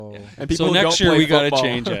So, And people So who next don't year play we got to football.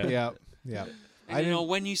 change it. yeah. And, you know,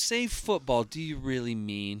 when you say football, do you really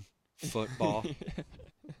mean football?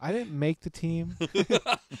 I didn't make the team.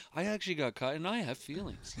 I actually got cut, and I have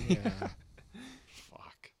feelings. Yeah.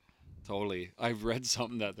 Fuck. Totally. I've read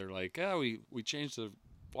something that they're like, we changed the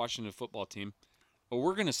Washington football team, but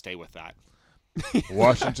we're going to stay with that.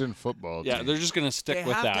 Washington football Yeah, team. they're just going to stick They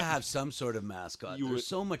with have that. to have some sort of mascot. There's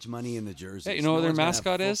so much money in the jerseys. Yeah, you know what their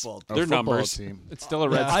mascot is? A Their football numbers. team. It's still a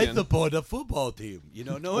I Redskin. support a football team. You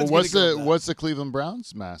know, no Well, one's what's the Cleveland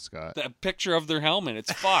Browns mascot? The picture of their helmet.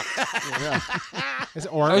 It's fucked. Yeah. Is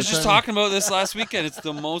it orange? I was just talking about this last weekend. It's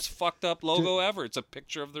the most fucked up logo ever. It's a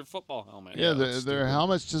picture of their football helmet. Yeah, their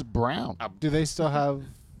helmet's just brown. Do they still have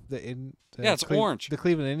the Yeah, it's orange. The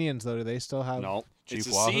Cleveland Indians, though, do they still have? No, Chief it's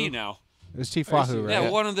a Wahoo? C now. It was Chief Wahoo, right? Yeah,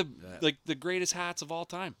 one of the greatest hats of all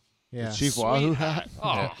time. Yeah. Chief Sweet Wahoo hat. hat.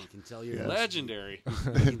 Oh, You can tell you're legendary.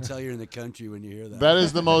 You can tell you're in the country when you hear that. That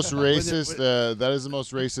is the most racist. That is the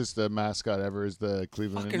most racist mascot ever. Is the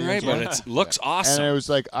Cleveland Fucking Indians right, one. but it looks And awesome. it was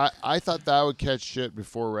like I thought that would catch shit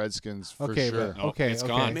before Redskins for Okay, sure. but, okay, it's okay.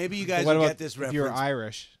 gone. Maybe you guys What will about get this if you're reference.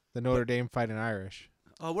 Irish? The Notre Dame fighting Irish.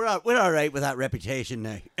 Oh, we're all right with that reputation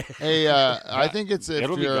now. Hey, I think it's if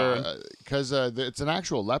It'll be you're gone. because it's an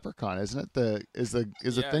actual leprechaun, isn't it? The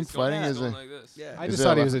thing fighting is a. like this. Yeah. I Is just it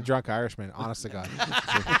thought he a- was a drunk Irishman. Honest to God.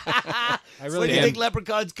 I Where really do you did. think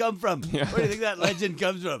leprechauns come from? Where do you think that legend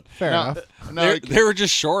comes from? Fair No, enough. no, They were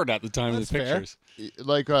just short at the time That's of the fair. pictures.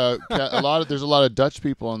 like there's a lot of Dutch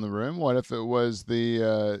people in the room. What if it was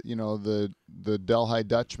the Delhi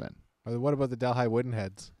Dutchman? Or what about the Delhi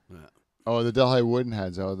Woodenheads? Oh, the Delhi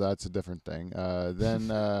Woodenheads. Oh, that's a different thing.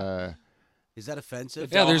 Then Is that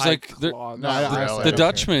offensive? Yeah, there's like not I really. the okay.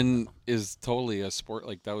 Dutchman is totally a sport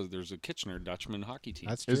like that. There's a Kitchener Dutchman hockey team.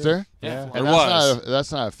 That's true. is there? Yeah. There And was.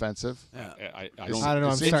 that's not offensive. Yeah. I I don't. don't know.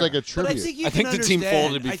 It I'm seems starting, like a But I tribute. think you I think can the team understand-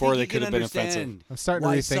 folded I before think they you could have can been offensive. understand I'm starting to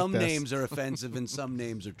why rethink some this. names are offensive and some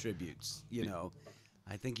names are tributes. You know,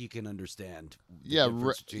 I think you can understand. The Yeah,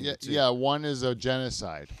 difference between the two. yeah. One is a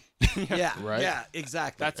genocide. yeah, Right? yeah,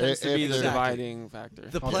 exactly. That tends to be the Exactly. dividing factor.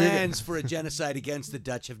 The plans for a genocide against the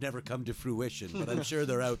Dutch have never come to fruition, but I'm sure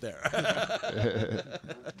they're out there.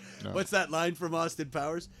 What's that line from Austin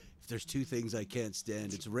Powers? If there's two things I can't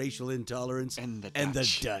stand, it's racial intolerance And the the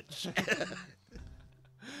Dutch. Dutch.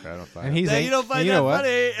 I don't find and it. he's Now, you don't find and you that know what?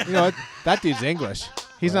 funny. You know what? That dude's English.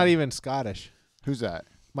 He's not even Scottish. Who's that?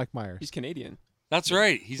 Mike Myers. He's Canadian. That's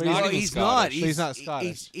right. He's But not he's- even he's Scottish. not. He's not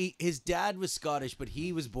Scottish. His dad was Scottish, but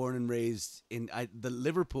he was born and raised in the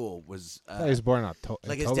Liverpool. Was I thought he was born in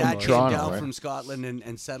like his Tobago. dad came Toronto, down right? from Scotland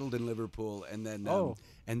and settled in Liverpool, and then Oh.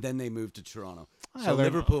 and then they moved to Toronto. I So learned-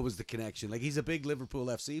 Liverpool was the connection. Like he's a big Liverpool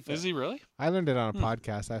FC fan. Is he really? I learned it on a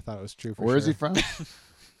podcast. I thought it was true for Where sure. is he from?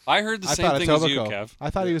 I heard the I same thought thing as you, Etobicoke. Kev. I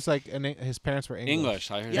thought he was like his parents were English.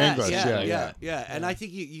 I heard. Yeah, English, yeah. And I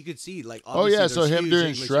think you could see like. Oh obviously yeah, so there's him huge doing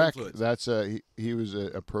English Shrek. influence. That's he was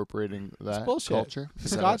appropriating that bullshit. culture. The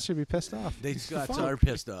Scots should be pissed off. They Scots Fuck. are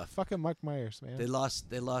pissed off. Fucking Mike Myers, man. They lost.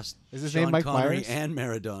 Is his Sean name Mike Connery Myers? and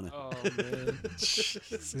Maradona. Oh man.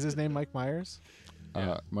 Is his name Mike Myers?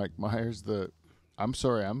 Mike Myers. I'm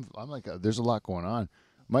sorry. I'm like there's a lot going on.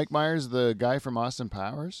 Mike Myers, the guy from Austin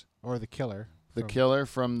Powers, Or the killer? the from- killer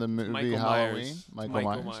from the movie Michael Halloween. Myers. Michael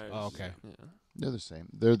Myers. Oh, okay. Yeah. They're the same.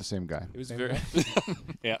 They're the same guy. It was Same very.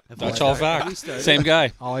 Yeah, Have Dutch we all started? Have fact. we started? Same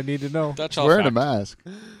guy. All I need to know. Dutch He's all wearing a fact. mask.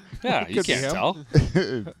 Yeah, you Could be can't him. tell.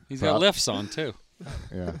 He's got Prob- lifts on too.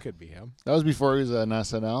 Yeah, Could be him. that was before he was on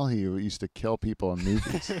SNL. He used to kill people in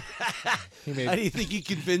movies. He How made. do you think he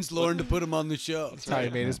convinced Lauren to put him on the show? That's how he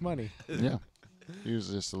made his money. Yeah, he was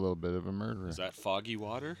just a little bit of a murderer. Is that foggy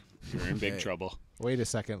water? You're in big Okay. trouble. Wait a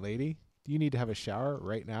second, lady. Do you need to have a shower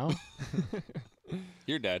right now?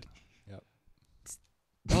 You're dead. Yep.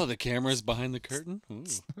 Oh, the camera's behind the curtain. Ooh.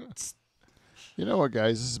 You know what,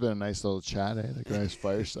 guys? This has been a nice little chat, eh? Like a nice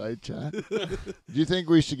fireside chat. Do you think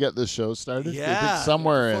we should get this show started? I Yeah. think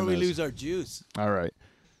somewhere before in we this. lose our juice. All right.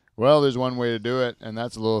 Well, there's one way to do it, and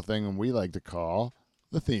that's a little thing we like to call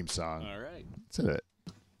the theme song. All right. That's it.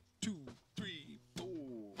 2, 3, 4.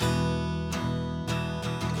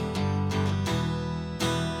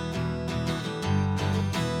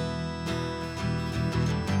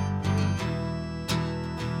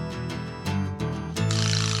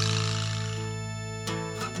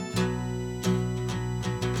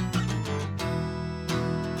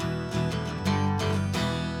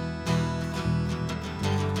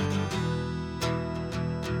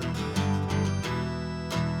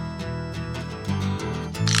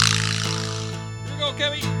 Here we go,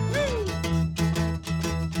 Kevy.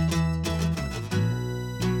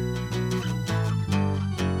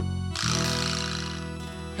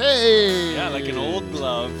 Hey! Yeah, like an old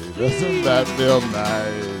glove. Doesn't that feel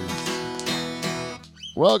nice?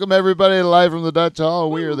 Welcome, everybody, live from the Dutch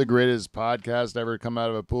Hall. We are the greatest podcast ever come out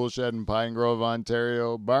of a pool shed in Pine Grove,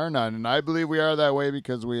 Ontario, bar none. And I believe we are that way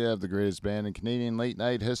because we have the greatest band in Canadian late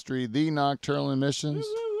night history, the Nocturnal Emissions.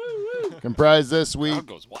 Comprised this week Crowd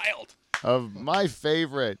goes wild. of my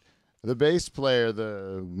favorite, the bass player,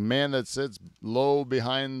 the man that sits low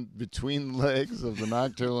between the legs of the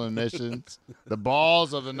Nocturnal Emissions, the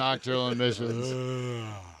balls of the Nocturnal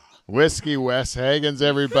Emissions. Whiskey Wes Haegens,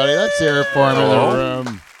 everybody. Let's hear it for him in the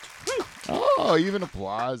room. Oh, even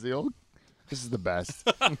applause. This is the best.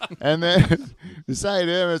 And then beside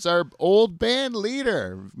him, it's our old band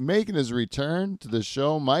leader making his return to the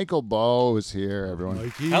show. Michael Bouw is here,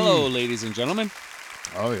 everyone. Hello, ladies and gentlemen.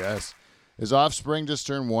 Oh, yes. His offspring just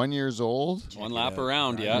turned 1 year old. One lap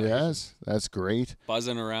around, yeah. Yes, that's great.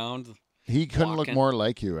 Buzzing around. He couldn't look Walking. more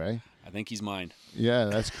like you, eh? I think he's mine. Yeah,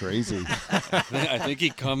 that's crazy. I think he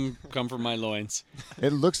come from my loins.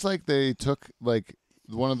 It looks like they took like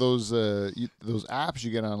one of those apps you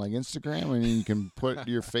get on like Instagram, and you can put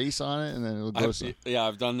your face on it, and then it'll go.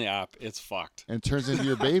 I've done the app. It's fucked. And it turns into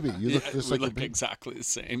your baby. You look just we like look your baby. exactly the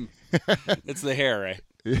same. It's the hair, eh?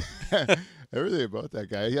 Yeah, everything about that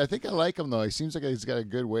guy. I think I like him though. He seems like he's got a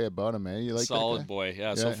good way about him, man. You like Solid that guy? boy.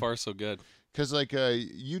 Yeah, so far so good. Because like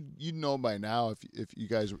you know by now if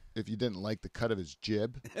you didn't like the cut of his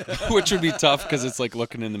jib. Which would be tough because it's like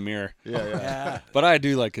looking in the mirror. Yeah. But I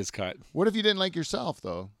do like his cut. What if you didn't like yourself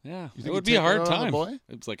though? Yeah, You think it would you'd be a take it hard out on the time. boy?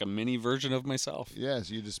 It's like a mini version of myself. Yes,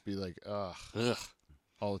 you just be like, ugh, Ugh.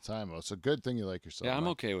 all the time. Well, it's a good thing you like yourself. Yeah, I'm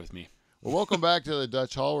Mike. okay with me. Well, welcome back to the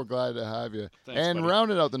Dutch Hall. We're glad to have you. Thanks, and buddy.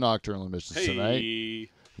 rounding out the Nocturnal Emissions tonight, Hey,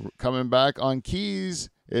 coming back on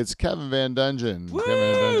keys, it's Kevin Van Dungen. woo, Kevin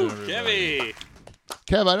Van Dungen, everybody. Kevy.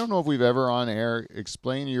 Kev, I don't know if we've ever on air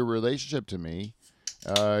explained your relationship to me.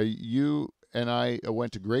 You and I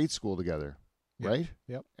went to grade school together, right?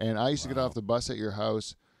 Yep. And I used to get off the bus at your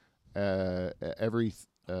house every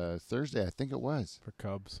Thursday, I think it was, For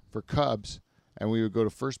Cubs. for Cubs, and we would go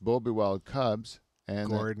to First Bowlby Wild Cubs. And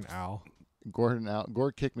Gordon Al.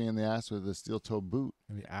 Gord kicked me in the ass with a steel-toe boot.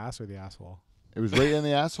 In the ass or the asshole? It was right in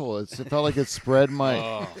the asshole. It felt like it spread my.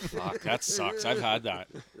 Oh, fuck. That sucks. I've had that.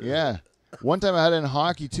 Yeah. One time I had it in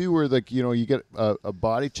hockey too, where like you get a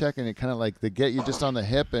body check and it kind of like they get you just on the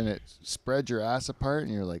hip and it spreads your ass apart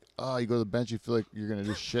and you're like, oh, you go to the bench, you feel like you're gonna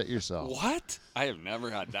just shit yourself. What? I have never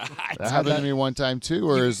had that. That happened to me one time too,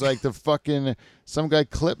 where it's like some guy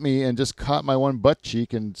clipped me and just caught my one butt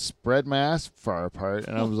cheek and spread my ass far apart,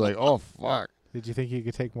 and I was like, oh fuck. Did you think you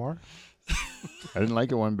could take more? I didn't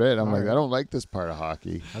like it one bit. I'm like, Alright. I don't like this part of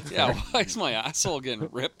hockey. Yeah, why is my asshole getting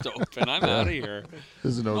ripped open? I'm out of here.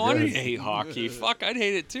 This is no No wonder good. you hate hockey. Fuck, I'd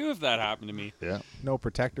hate it too if that happened to me. Yeah. No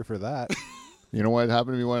protector for that. You know what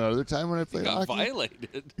happened to me one other time when I I played got hockey?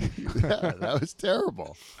 violated. Yeah, that was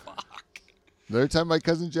terrible. Fuck. The other time my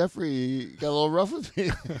cousin Jeffrey got a little rough with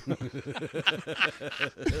me.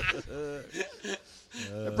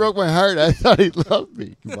 It broke my heart. I thought he loved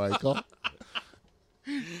me, Michael.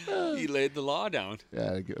 He laid the law down.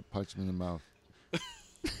 Yeah, I punched him in the mouth.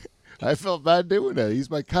 I felt bad doing that. He's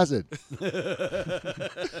my cousin. But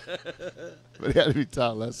he had to be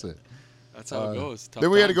taught a lesson. That's how it goes. Tough Then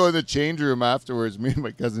we had to times. go in the change room afterwards. Me and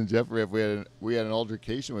my cousin Jeffrey, we had an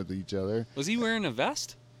altercation with each other. Was he wearing a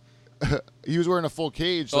vest? He was wearing a full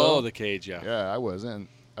cage. Oh, So the cage, yeah. yeah, I wasn't.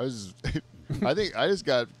 I was. I think I just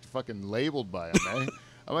got fucking labeled by him, man.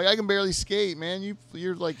 I'm like, I can barely skate, man.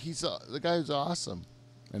 You're like, the guy's awesome,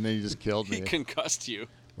 and then he just killed me. He concussed you.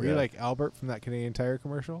 Were you like Albert from that Canadian Tire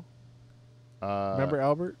commercial? Uh, Remember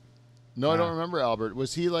Albert? No, I don't Nah. remember Albert.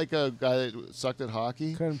 Was he like a guy that sucked at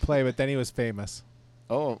hockey? Couldn't play, but then he was famous.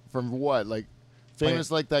 Oh, from what? Like famous,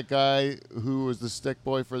 like that guy who was the stick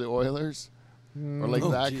boy for the Oilers, or like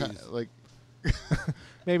Oh, that jeez. kind. Like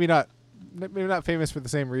Maybe not famous for the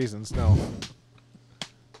same reasons. No.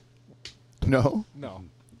 no, No.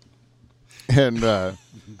 and Albert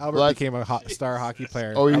Well, that's- became a star hockey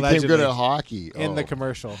player. oh, he became good allegedly, at hockey in the Oh.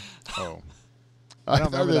 commerciol. Oh, I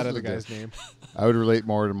don't thought remember this that other was guy's good. name. I would relate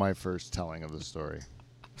more to my first telling of the story.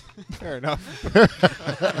 Fair enough.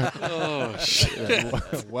 Oh,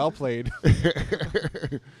 shit. Well played.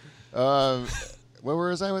 Where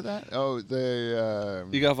was I with that? Oh,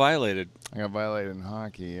 You got violated. I got violated in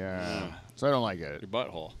hockey. Yeah, so I don't like it. Your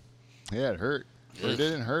butthole. Yeah, it hurt. It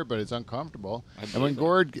didn't hurt, but it's uncomfortable. I And when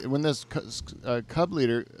believe when this cub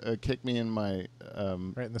leader kicked me in my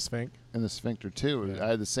Right in the sphinx. in the sphincter too, Yeah. I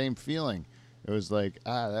had the same feeling. It was like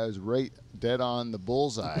that was right dead on the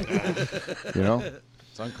bullseye. You know,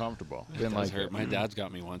 it's uncomfortable. Didn't Does like hurt. it. My dad's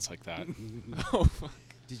got me once like that.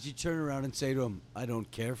 Did you turn around and say to him, "I don't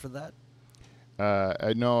care for that"?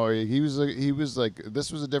 I know he was like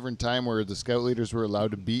this was a different time where the scout leaders were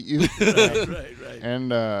allowed to beat you.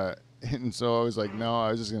 right. And so I was like, no,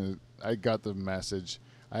 I got the message.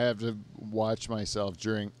 I have to watch myself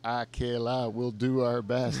during Akela. We'll do our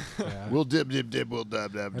best. Yeah. We'll dib, we'll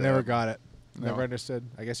dub. I never got it. No. Never understood.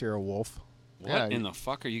 I guess you're a wolf. What Yeah, in the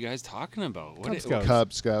fuck are you guys talking about? What Cub is- Scouts.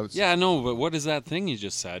 Cub Scouts. Yeah, no, but what is that thing you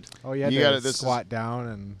just said? Oh, you had You to gotta- this squat down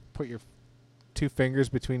and put your 2 fingers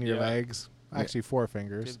between your Yeah. legs. Actually, 4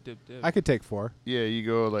 fingers. Dib, dib, dib. I could take 4. Yeah, you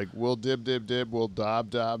go like, we'll dib, we'll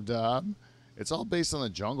dob. It's all based on the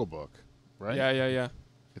Jungle Book, right? Yeah.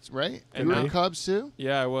 It's right. And You were now- in Cubs too?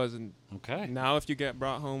 Yeah, I was. And Okay. now if you get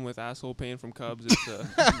brought home with asshole pain from Cubs, it's a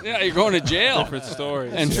Yeah, you're going to jail. different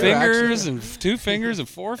story. And Sure, fingers and 2 fingers and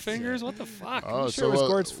 4 fingers. What the fuck? Oh, sure it was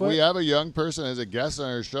Gord's foot? we have a young person as a guest on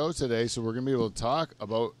our show today, so we're going to be able to talk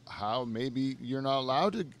about how maybe you're not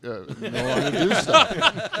allowed to no longer do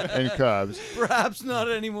stuff in Cubs. Perhaps not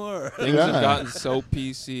anymore. Things Yeah. have gotten so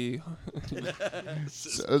PC. This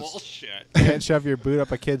is it's- bullshit. Can't shove your boot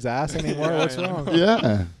up a kid's ass anymore. Yeah, What's I know. wrong?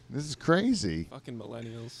 Yeah, this is crazy. Fucking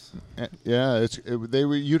millennials. Yeah,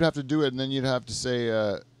 you'd have to do it, and then you'd have to say,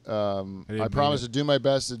 I mean promise it. to do my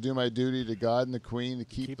best to do my duty to God and the Queen, to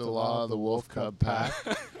keep the law of the Wolf Cub Pack,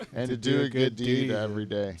 and to do a good deed every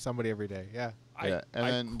day. Somebody every day. Yeah. Yeah, and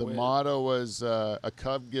then the motto was, a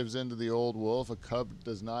cub gives in to the old wolf, a cub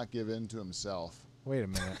does not give in to himself. Wait a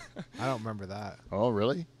minute. I don't remember that. Oh,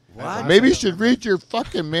 really? What? Maybe you should read your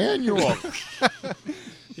fucking manual.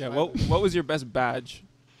 Yeah. What was your best badge?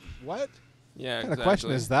 What? Yeah. What kind of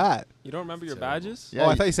question is that? You don't remember your Terrible. badges? Yeah, oh, I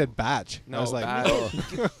you- thought you said batch. No, I was like, badge.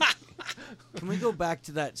 Can we go back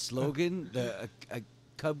to that slogan? A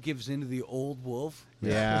cub gives into the old wolf,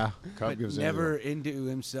 yeah. Cub but gives never into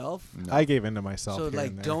himself. No. I gave in to myself. So, here like,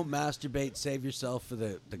 and there. don't masturbate, save yourself for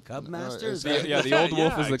the cub No, master? it's Is that- Yeah, the old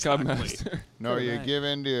wolf Yeah, is the cub exactly. master. No, you Right. give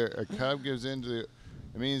in to a cub gives into.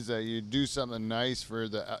 It means that you do something nice for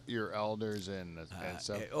your elders and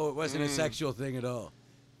stuff. Oh, it wasn't a sexual thing at all.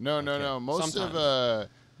 No.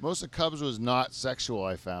 Most of Cubs was not sexual.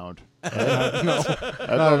 I found. I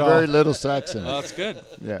found very little sex in Well, it. that's good.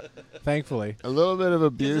 Yeah, Thankfully. a little bit of 'Cause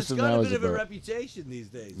abuse, it's and got that a was bit of a about. reputation these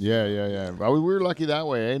days. Yeah. Well, we were lucky that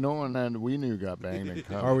way. Eh? No one we knew got banged in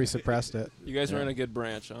Cubs. Or we suppressed it. You guys were in a good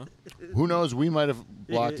branch, huh? Who knows? We might have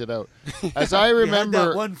blocked it out. As I You had remember,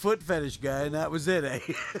 that one foot fetish guy, and that was it, eh?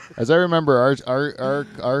 As I remember,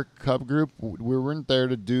 our Cub group, we weren't there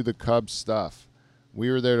to do the Cub stuff. We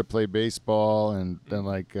were there to play baseball and then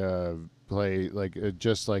play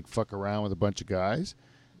just fuck around with a bunch of guys.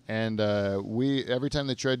 And we every time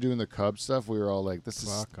they tried doing the Cub stuff, we were all like,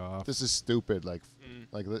 Fuck off. this is stupid.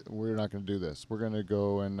 We're not going to do this. We're going to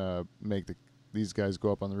go and make these guys go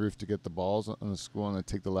up on the roof to get the balls on the school and then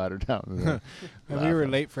take the ladder down. And we were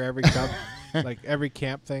late for every camp, like every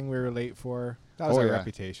camp thing we were late for. That was Oh, our yeah.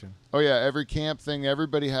 reputation. Oh yeah, every camp thing,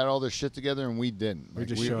 everybody had all their shit together and we didn't. We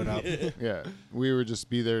just showed up. You Yeah, we would just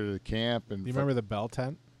be there to the camp and. remember the bell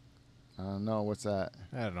tent? No, what's that?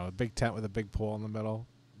 I don't know. A big tent with a big pole in the middle.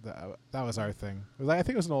 That was our thing. It was I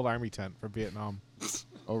think it was an old army tent for Vietnam.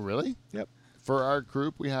 Oh really? Yep. For our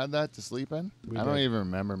group, we had that to sleep in. We I don't did. even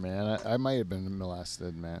remember, man. I might have been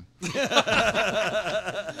molested, man.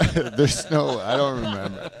 I don't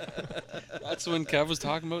remember. That's when Kev was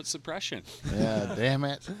talking about suppression. Yeah, damn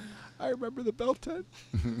it. I remember the bell tent.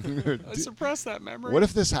 I suppressed that memory. What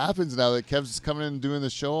if this happens now that Kev's coming in and doing the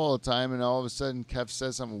show all the time, and all of a sudden Kev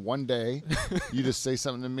says something one day, you just say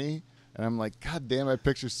something to me, and I'm like, God damn, I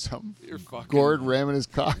picture some You're fucking Gord ramming his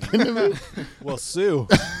cock into me. We'll sue.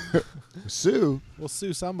 Sue. We'll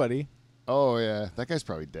sue somebody. Oh yeah, that guy's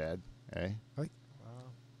probably dead. Eh? Like,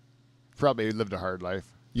 Probably lived a hard life.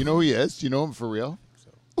 You know who he is? Do you know him for real?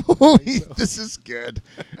 This is good.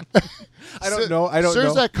 I don't know. I don't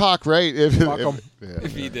Serves know. that cock right. Fuck 'em.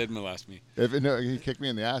 If he did molest me. No, he kicked me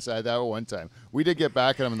in the ass. I had that one time. We did get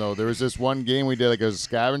back at him though. There was this one game we did like a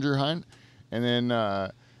scavenger hunt, and then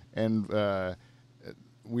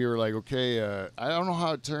we were like, okay, I don't know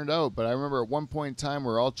how it turned out, but I remember at one point in time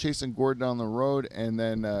we were all chasing Gord down the road, and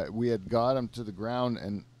then we had got him to the ground,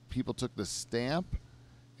 and people took the stamp,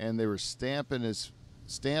 and they were stamping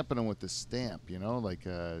him with the stamp, and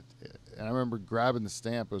I remember grabbing the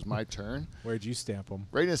stamp. It was my turn. Where'd you stamp them?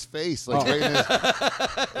 Right in his face, right in his,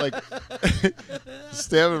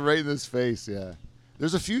 stab him right in his face. Yeah,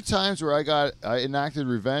 there's a few times where I enacted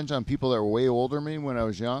revenge on people that were way older than me when I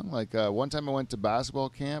was young. Like one time I went to basketball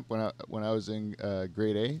camp when I was in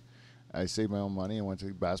grade 8. I saved my own money and went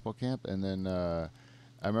to basketball camp, and then I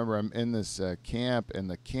remember I'm in this camp, and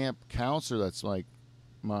the camp counselor that's like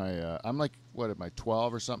I'm like, what am I,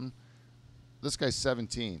 12 or something? This guy's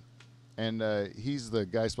 17. and he's the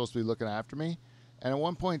guy supposed to be looking after me. And at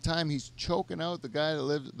one point in time, he's choking out the guy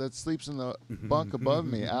that sleeps in the bunk above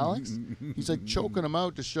me, Alex. He's like choking him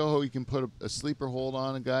out to show how he can put a sleeper hold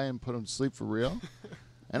on a guy and put him to sleep for real.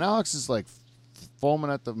 And Alex is like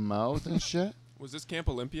foaming at the mouth and shit. Was this Camp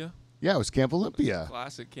Olympia? Yeah, it was Camp Olympia.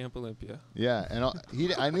 Classic Camp Olympia. Yeah, and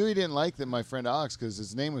I knew he didn't like that my friend Alex because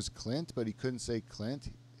his name was Clint, but he couldn't say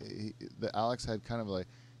Clint. The Alex had kind of like.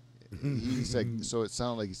 He said, so it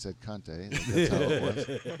sounded like he said "cunt." That's how it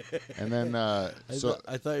was. And then, I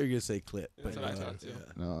thought you were gonna say clip. That's what I thought too.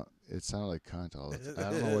 No, it sounded like "cunt." All the time. I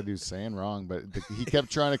don't know what he was saying wrong, but he kept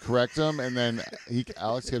trying to correct him, and then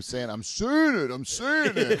Alex kept saying, "I'm saying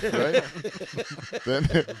it," right?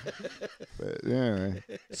 Then, but anyway,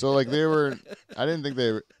 so like I didn't think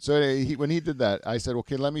they were. So when he did that, I said,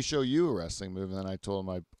 "Okay, let me show you a wrestling move." And then I told him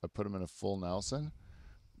I put him in a full Nelson.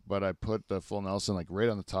 But I put the full Nelson like right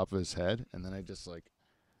on the top of his head, and then I just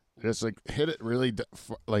hit it really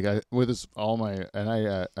like I with his all my and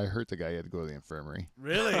I hurt the guy. He had to go to the infirmary.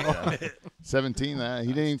 Really? 17. He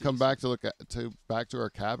didn't even come back to look back to our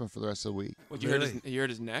cabin for the rest of the week. What, you hurt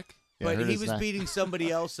his neck? Yeah, But hurt he his was neck. beating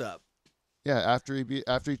somebody else up. Yeah, after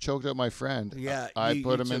he choked out my friend. Yeah, I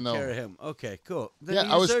put him in took care of the. him. Okay, cool. Then Yeah, he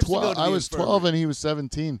I was deserves to go 12. to the I was 12 infirmary. and he was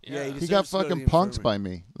 17. Yeah, He got deserves to go to fucking the punked infirmary. by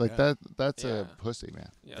me. Like Yeah. that's Yeah. a pussy, man.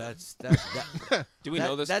 Yeah. That's Do we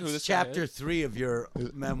know this? That's who this guy chapter is? 3 of your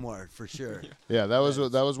memoir for sure. Yeah, that was one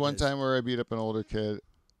that's- time where I beat up an older kid,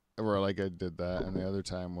 where like I did that, and the other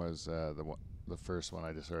time was the first one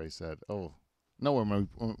I just already said. Oh, no,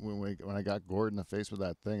 when I got gored in the face with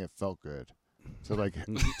that thing, it felt good. So like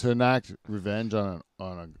to enact revenge on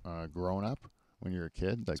a grown up when you're a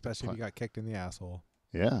kid, like Especially if you got kicked in the asshole.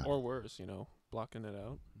 yeah, Or worse, blocking it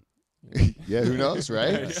out. yeah, who knows,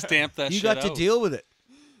 right? Stamp that You shit got to out. deal with it.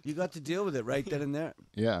 You got to deal with it right then and there.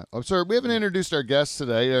 Yeah. I'm sorry, we haven't introduced our guests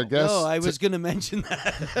today. Our guests, No, I was going to mention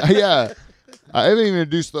that. yeah, I haven't even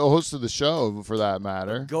introduced the host of the show for that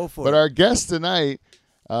matter. Go for But it. our guest tonight,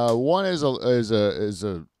 one is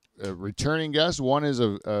a returning guest. One is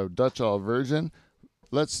a Dutch All virgin.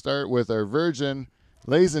 Let's start with our virgin.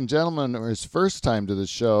 Ladies and gentlemen, his first time to the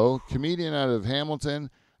show, comedian out of Hamilton,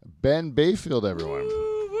 Ben Bayfield, everyone.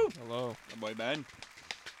 Hello. Boy, Ben.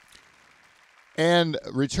 And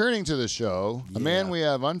returning to the show, a man Yeah. we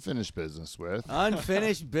have unfinished business with,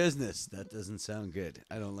 Unfinished business. That doesn't sound good.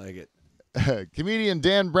 I don't like it. comedian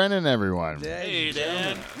Dan Brennan, everyone. Hey,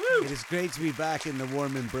 Dan. It is great to be back in the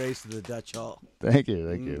warm embrace of the Dutch Hall. Thank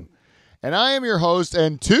you. And I am your host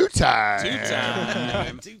and two-time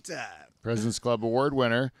Two-time. 2-time. President's Club Award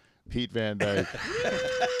winner, Pete Van Dyke.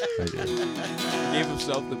 Thank you. Gave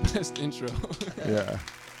himself the best intro. Yeah.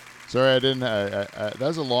 Sorry, I didn't. That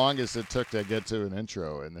was the longest it took to get to an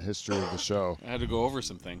intro in the history of the show. I had to go over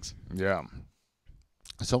some things. Yeah.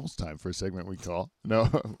 It's almost time for a segment we call. No,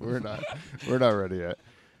 we're not. We're not ready yet.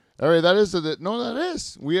 All right, that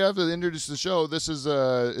is. We have to introduce the show. This is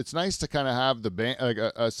it's nice to kind of have the band, like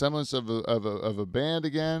a semblance of a band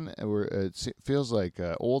again. And it feels like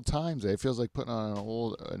old times. It feels like putting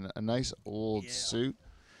on a nice old suit.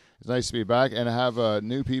 It's nice to be back and have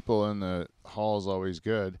new people in the hall is always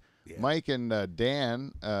good. Yeah. Mike and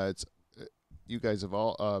Dan, you guys have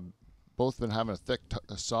all both been having a thick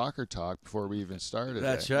soccer talk before we even started.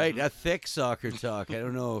 That's right. A thick soccer talk. I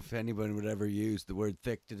don't know if anyone would ever use the word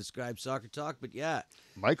thick to describe soccer talk, but yeah.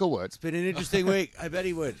 Michael Wood. It's been an interesting week. I bet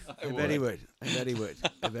he would. I bet he would.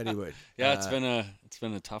 Yeah, it's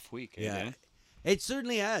been a tough week. Yeah. Dan? It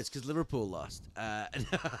certainly has, because Liverpool lost.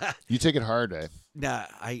 You take it hard, eh? Nah,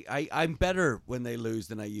 I'm better when they lose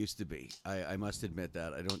than I used to be. I must admit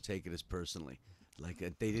that. I don't take it as personally. Like,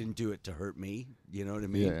 they didn't do it to hurt me. You know what I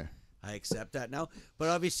mean? Yeah. I accept that now. But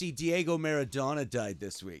obviously, Diego Maradona died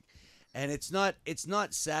this week. And it's not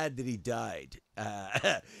sad that he died.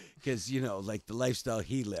 Because, like the lifestyle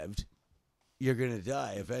he lived, you're going to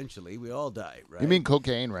die eventually. We all die, right? You mean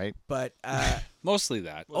cocaine, right? But, Mostly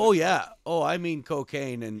that. oh, yeah. Oh, I mean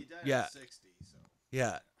cocaine. And, yeah. 60, so.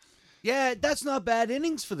 Yeah. Yeah, that's not bad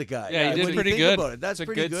innings for the guy. Yeah, he did when you pretty think good. About it, that's It's a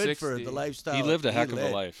pretty good good for 60. the lifestyle. He lived a heck of a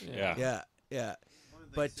led. life. Yeah. Yeah. One of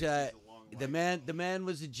the But 60s is a long life. the man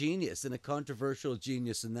was a genius and a controversial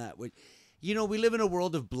genius in that. We live in a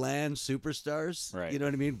world of bland superstars. Right. You know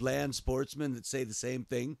what I mean? Bland sportsmen that say the same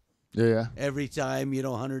thing Yeah. every time.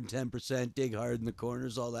 110%, dig hard in the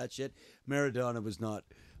corners, all that shit. Maradona was not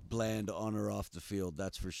bland on or off the field.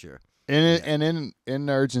 That's for sure. And in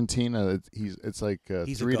Argentina, it's like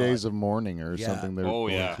He's a 3 god. days of mourning or Yeah. something. They're Oh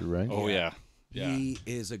going yeah. through, right? Oh yeah. Yeah. He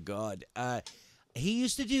is a god. He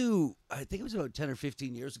used to do, I think it was about 10 or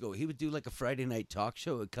 15 years ago, he would do like a Friday night talk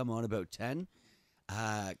show. It would come on about 10.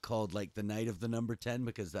 called like the Night of the Number 10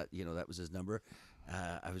 because that was his number.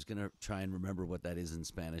 I was gonna try and remember what that is in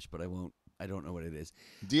Spanish, but I won't. I don't know what it is.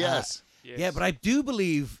 DS. Yes. Yeah, but I do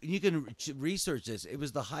believe, and you can research this, it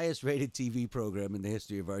was the highest rated TV program in the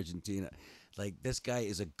history of Argentina. Like, this guy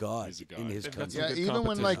is a god, He's a god. in his They've got country. some Yeah, good even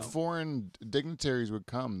when like competition. foreign dignitaries would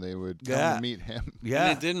come, they would come Yeah. to meet him. Yeah.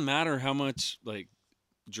 And it didn't matter how much like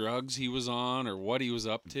drugs he was on or what he was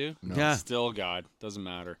up to. No. Yeah. Still God. Doesn't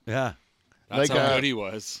matter. Yeah. That's Like, how good he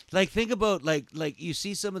was. Like, think about, like you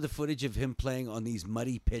see some of the footage of him playing on these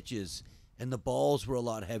muddy pitches, and the balls were a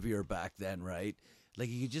lot heavier back then, right? Like,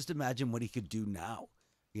 you could just imagine what he could do now.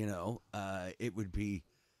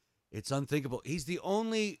 It's unthinkable. He's the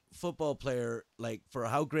only football player, like, for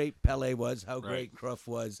how great Pele was, how great Cruyff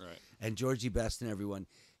was, Right. and Georgie Best and everyone.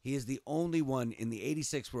 He is the only one in the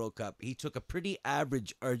 '86 World Cup. He took a pretty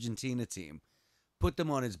average Argentina team, put them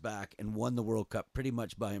on his back, and won the World Cup pretty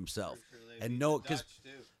much by himself. And no, because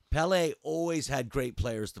Pele always had great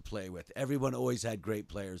players to play with. Everyone always had great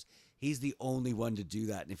players. He's the only one to do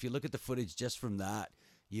that. And if you look at the footage just from that,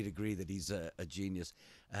 you'd agree that he's a genius.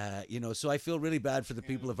 So I feel really bad for the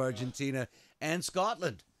people of Argentina and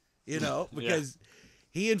Scotland, because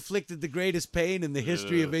he inflicted the greatest pain in the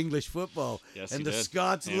history of English football. Yes, and he the did.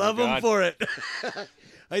 Scots Hand love of him God. for it.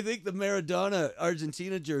 I think the Maradona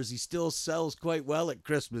Argentina jersey still sells quite well at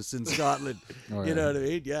Christmas in Scotland. Oh, You yeah. know what I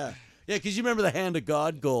mean? Yeah. Yeah, because you remember the Hand of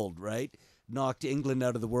God gold, right? Knocked England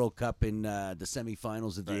out of the World Cup in the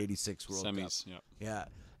semifinals of the '86 World Cup. Semis. Yeah. Yeah,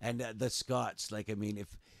 and the Scots, like, I mean,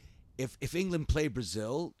 if England play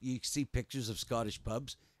Brazil, you see pictures of Scottish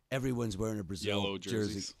pubs. Everyone's wearing a Brazil Yellow jersey.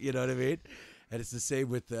 jerseys. You know what I mean? And it's the same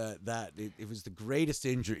with that. It was the greatest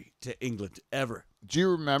injury to England ever. Do you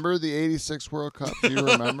remember the '86 World Cup? Do you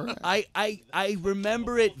remember? I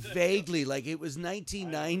remember it vaguely. Like, it was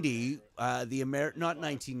 1990. Not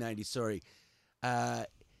 1990. Sorry.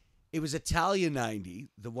 It was Italia '90,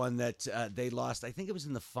 the one that they lost. I think it was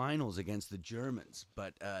in the finals against the Germans,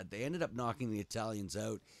 but they ended up knocking the Italians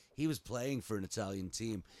out. He was playing for an Italian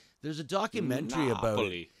team. There's a documentary about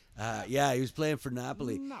it. Napoli. Yeah, he was playing for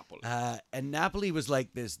Napoli. Napoli. And Napoli was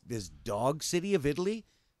like this dog city of Italy,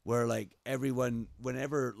 where like everyone,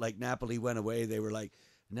 whenever like Napoli went away, they were like,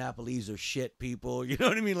 Napoli's are shit people. You know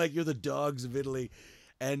what I mean? Like, you're the dogs of Italy.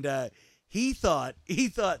 And he thought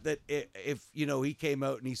that if he came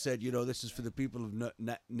out and he said, this is for the people of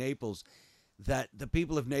Naples, that the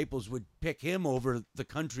people of Naples would pick him over the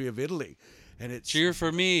country of Italy. And it's Cheer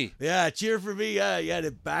for me. yeah, cheer for me. Yeah,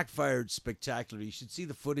 it backfired spectacularly. You should see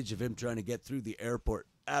the footage of him trying to get through the airport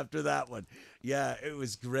after that one. Yeah, it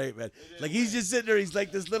was great, man. Like, he's just sitting there. He's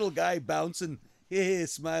like this little guy bouncing,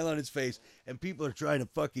 smile on his face, and people are trying to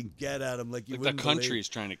fucking get at him like you Like the wouldn't country believe. is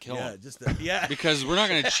trying to kill Yeah, him. yeah. Because we're not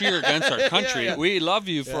going to cheer against our country. yeah. We love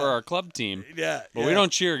you for Yeah. our club team, Yeah, but we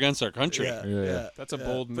don't cheer against our country. Yeah, Yeah. yeah. That's a yeah.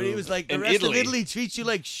 bold But he move. was like, the In rest Italy. of Italy treats you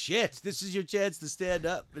like shit. This is your chance to stand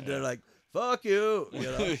up. And they're like, fuck you.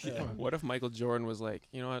 Yeah. What if Michael Jordan was like,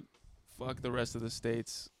 you know what? Fuck the rest of the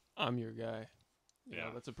states. I'm your guy. Yeah.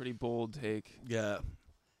 That's a pretty bold take. Yeah.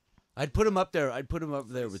 I'd put him up there.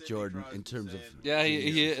 With Jordan in terms of. Yeah,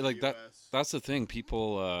 he like that. That's the thing.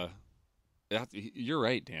 People, you're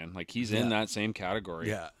right, Dan. Like, he's in Yeah. that same category.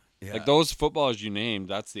 Yeah. Yeah. Like, those footballers you named,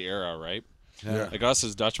 that's the era, right? Yeah. Like, us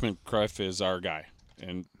as Dutchmen, Cruyff is our guy,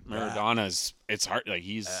 and Maradona's. It's hard. Like,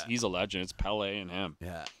 he's a legend. It's Pele and him.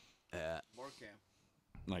 Yeah. Yeah.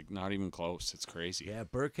 Like, not even close. It's crazy. Yeah.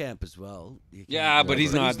 Burkamp as well. You can't- Yeah, but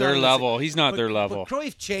he's not their on the level. same- He's not their level. But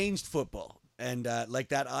Cruyff changed football. And like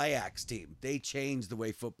that Ajax team, they changed the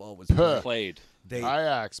way football was Puh. played. Played. They,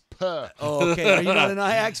 Ajax. Puh. oh, okay. Are you not an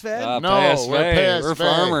Ajax fan? No, PSV. we're PSV. We're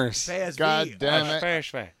farmers. PSV. God damn it.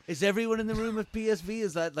 PSV. Is everyone in the room of PSV?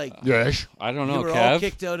 Is that like Yes. I don't you know, were all Kev.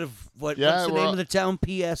 kicked out of what? Yeah, what's the we're name all- of the town?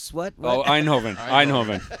 PS what? Oh, What? Eindhoven.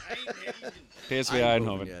 Eindhoven. PSV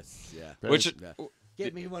Eindhoven. Yes. Yeah. Which, Yeah.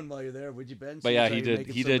 Get me one while you're there, would you, Ben? but yeah, he did.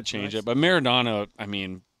 He did change it. But Maradona, I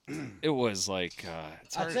mean, it was like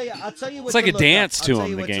it's I'll hard. tell you. What It's like to a look dance up. to I'll tell him,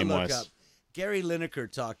 you the what to game look was. up. Gary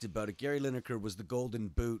Lineker talked about it. Gary Lineker was the golden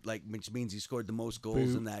boot, which means he scored the most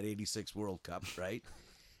goals in that '86 World Cup, right?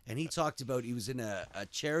 And he talked about he was in a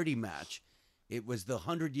charity match. It was the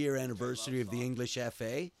 100-year anniversary of the English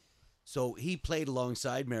FA, so he played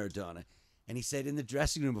alongside Maradona. And he said in the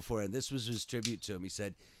dressing room before, and this was his tribute to him, he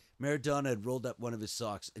said Maradona had rolled up one of his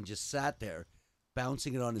socks and just sat there,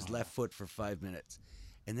 bouncing it on his left foot for 5 minutes.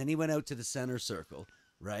 And then he went out to the center circle,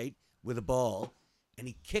 right, with a ball, and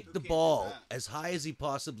he kicked the ball as high as he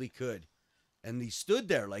possibly could. And he stood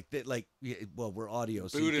there like that, well, we're audio,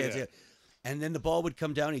 so you Booted can't see it. it. And then the ball would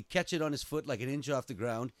come down, he'd catch it on his foot like an inch off the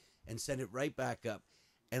ground and send it right back up.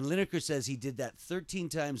 And Lineker says he did that 13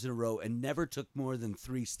 times in a row and never took more than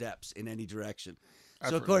 3 steps in any direction.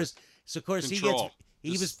 So of course, Control.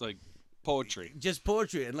 he Just was like poetry. just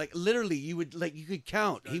poetry, and like literally you could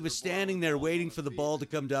count. He was standing there waiting for the ball to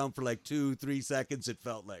come down for like 2-3 seconds. It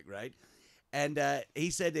felt like, right? And he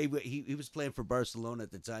said he was playing for Barcelona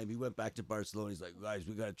at the time. He went back to Barcelona. He's like, guys,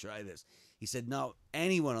 we got to try this. He said, no,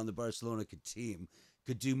 anyone on the Barcelona team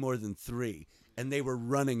could do more than 3, and they were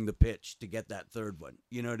running the pitch to get that third one.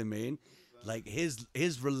 You know what I mean? Like his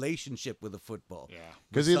relationship with the football. Yeah.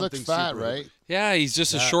 Because he looks something fat, super- right? Yeah, he's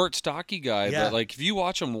just a short, stocky guy. Yeah. But like, if you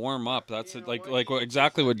watch him warm up, that's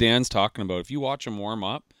exactly what Dan's talking about. If you watch him warm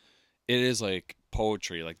up, it is like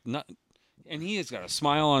poetry. Like not, and he has got a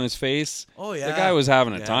smile on his face. Oh yeah, The guy was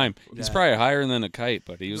having a Yeah. time. He's Yeah. probably higher than a kite,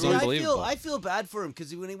 but he was See, unbelievable. I feel bad for him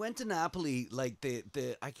because when he went to Napoli, like the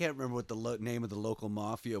I can't remember what the name of the local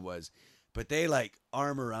mafia was, but they like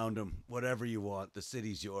arm around him, whatever you want. The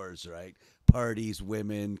city's yours, right? Parties,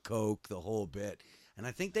 women, coke, the whole bit. And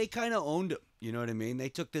I think they kind of owned him. You know what I mean? They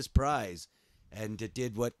took this prize and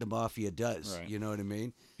did what the mafia does. Right. You know what I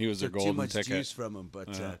mean? He was their Took too golden much ticket. juice from him, but.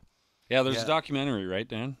 Yeah, there's Yeah. a documentary, right,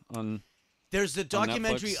 Dan? On There's the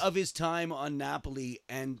documentary Netflix. of his time on Napoli,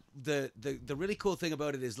 and the really cool thing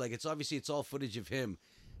about it is like it's all footage of him,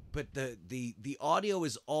 but the audio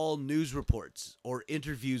is all news reports or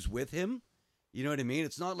interviews with him. You know what I mean?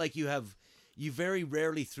 It's not like you very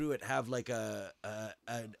rarely through it have like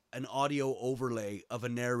an audio overlay of a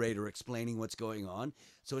narrator explaining what's going on.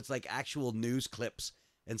 So it's like actual news clips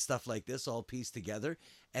and stuff like this all pieced together.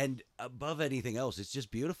 And above anything else, it's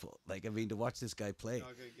just beautiful. Like, I mean, to watch this guy play.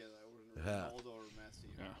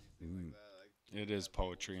 it is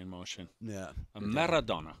poetry in motion. Yeah. A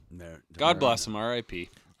Maradona. There. God bless him. R.I.P.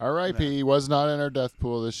 R.I.P. He was not in our death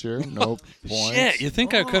pool this year. No points. Shit, you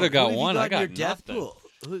think I could have got one? I got your death nothing. pool.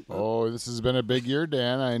 Oh, this has been a big year,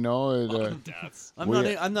 Dan. I know it.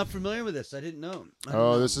 I'm not familiar with this. I didn't know.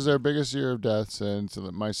 This is our biggest year of deaths, and so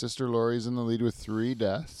my sister Lori's in the lead with 3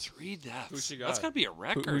 deaths. 3 deaths. Who she That's got? got to be a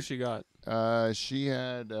record. Who she got? She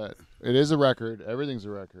had. It is a record. Everything's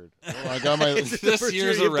a record. Oh, I got my. the This first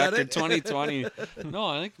year's year a you've done record, it? 2020. No,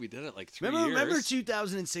 I think we did it like 3 years. Remember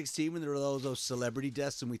 2016 when there were all those celebrity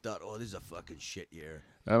deaths and we thought, oh, this is a fucking shit year.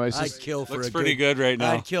 my I'd sister. kill for Looks a pretty good right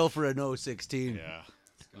now. I'd kill for a no 16. Yeah.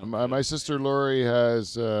 My sister Lori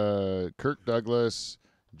has Kirk Douglas,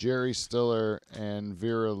 Jerry Stiller, and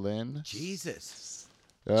Vera Lynn. Jesus.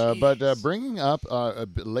 But bringing up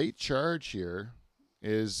late charge here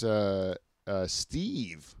is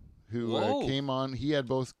Steve, who Whoa. came on. He had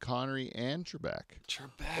both Connery and Trebek.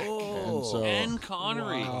 Trebek. Oh. so- And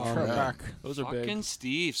Connery. Trebek. Those are Fucking big.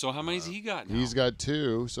 Steve. So how many's he got now? He's got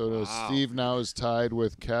 2. So Wow. Steve now is tied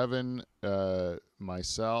with Kevin,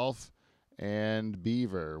 myself, and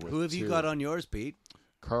Beaver. With Who have you 2. got on yours, Pete?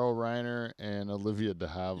 Carl Reiner and Olivia de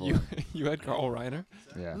Havilland. You had Carl Reiner.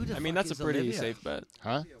 Yeah. Who the I mean, fuck that's a is pretty Olivia? safe bet.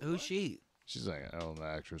 Huh? Who's she? She's like an old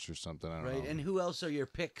actress or something. I don't Right. know. And who else are your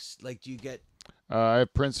picks? Like, do you get? I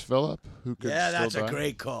have Prince Philip, who could Yeah, still that's a die.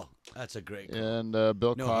 great call. That's a great call. And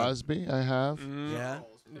Bill No, Cosby, I have. Yeah.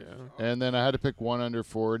 Yeah. And then I had to pick one under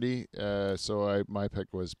 40, so my pick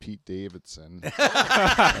was Pete Davidson. and,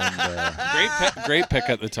 Great pick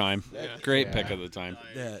at the time. Great Yeah. pick at the time.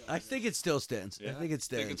 Yeah. I think it still stands. I think it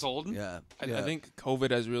stands. Think it's holding? Yeah. I think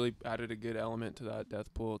COVID has really added a good element to that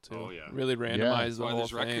death pool too. Oh, yeah. Really randomized the Why whole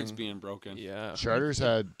there's thing. records being broken. Yeah. Charters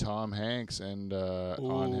had Tom Hanks and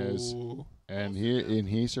on his, Ooh. and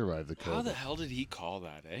he survived the How the COVID. hell did he call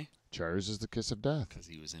that, eh? Charters is the kiss of death. Because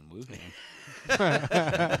he was in Wuhan.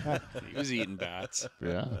 He was eating bats.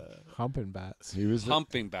 Yeah, Humping bats. he was.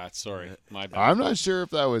 Humping bats, sorry. My bad. I'm not sure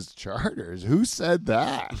if that was Charters. Who said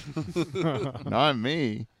that? Not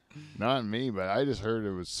me. Not me, but I just heard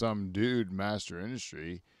it was some dude, Master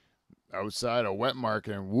Industry, outside a wet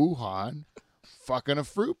market in Wuhan, fucking a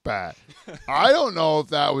fruit bat. I don't know if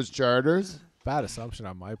that was Charters. Bad assumption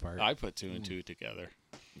on my part. I put 2 and 2 together.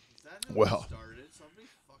 Well, Somebody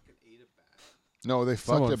fucking ate a bat. no, they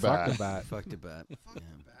Someone fucked a bat. fucked a bat. Fucked it bat. Bat?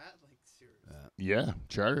 Like, seriously. Yeah,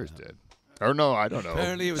 Charters did. Or no, I don't know.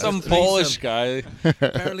 Apparently it was Some a threesome. Polish guy.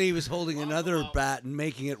 Apparently he was holding another bat and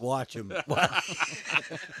making it watch him.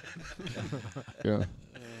 Yeah.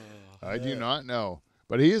 I do not know.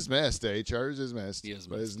 But he is missed, eh? Charters is missed. He is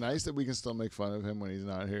But it's missed. nice that we can still make fun of him when he's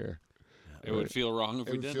not here. It would feel wrong if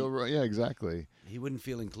It we would didn't. feel right. Yeah, exactly. He wouldn't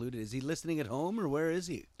feel included. Is he listening at home or where is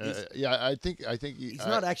he? Yeah, I think He's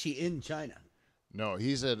not actually in China. No,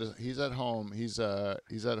 he's at home. He's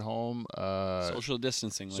at home. Social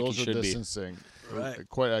distancing like social he should distancing, Right.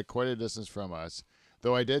 Quite a distance from us.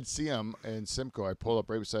 Though I did see him in Simcoe. I pulled up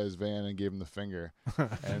right beside his van and gave him the finger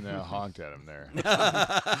and honked at him there.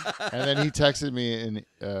 And then he texted me and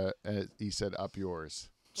he said, "Up yours."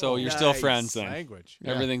 So you're still Nice. friends then. Language.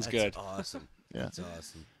 Yeah. Everything's That's good. awesome. Yeah. That's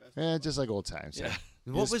awesome. Yeah, just like old times. Yeah.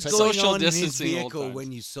 What was His going social on in his distancing old vehicle times.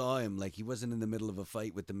 when you saw him? Like he wasn't in the middle of a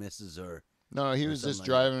fight with the missus or No, he Or was just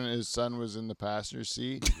something like that. driving. His son was in the passenger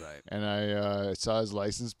seat, right. and I saw his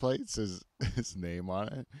license plate, says his name on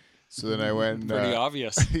it. So then I went, Pretty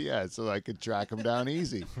obvious. yeah, so I could track him down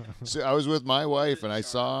easy. So I was with my wife, and I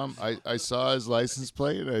saw him. I saw his license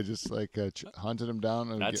plate, and I just like hunted him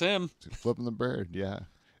down and That's him. flipping the bird. Yeah, it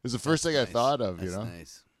was the first thing Nice. I thought of. That's You know,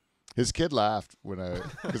 nice. his kid laughed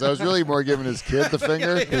because I was really more giving his kid the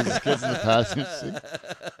finger because his kid's in the passenger seat.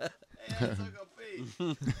 Hey, I took a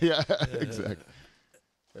pee. Yeah, exactly.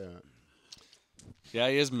 Yeah. Yeah,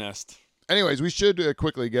 he is missed. Anyways, we should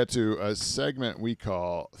quickly get to a segment we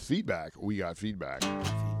call feedback. We got feedback.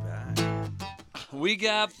 Feedback. We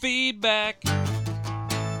got feedback.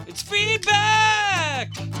 It's feedback.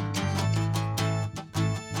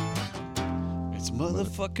 It's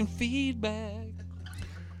motherfucking feedback.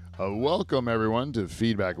 Welcome everyone to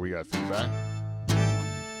feedback. We got feedback.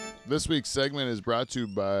 This week's segment is brought to you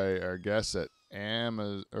by our guests at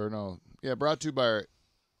brought to you by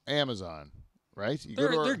Amazon. Right? You go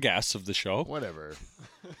to They're guests of the show. whatever.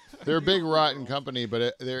 They're a big rotten company,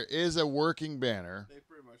 but there is a working banner They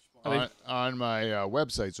pretty much spawned. on my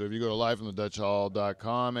website. So if you go to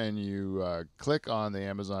livefromthedutchhall.com and you click on the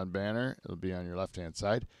Amazon banner, it'll be on your left-hand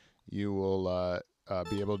side. You will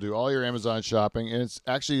be able to do all your Amazon shopping. And it's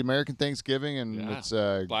actually American Thanksgiving, and Yeah. it's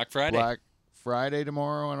Black Friday. Black Friday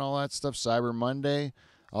tomorrow and all that stuff. Cyber Monday.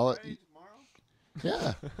 All Friday tomorrow?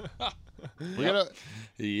 yeah. We gotta.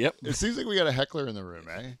 Yep. It seems like we got a heckler in the room,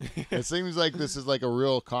 eh? It seems like this is like a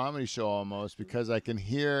real comedy show almost because I can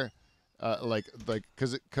hear,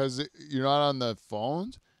 because you're not on the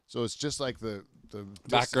phones, so it's just like the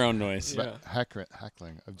Background noise. Yeah.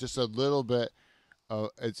 heckling of just a little bit.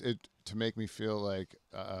 It's to make me feel like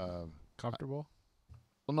Comfortable?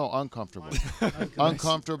 well, no, uncomfortable,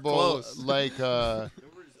 uncomfortable, Close. like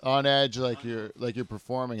on edge, like you're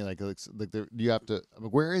performing, like you have to.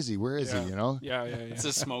 Where is he? Where is Yeah. he? You know. Yeah. It's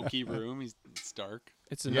a smoky room. It's dark.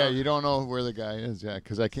 It's Yeah, enough. you don't know where the guy is. Yeah,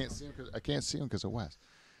 because I can't see him because of Wes.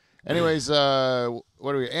 Anyways,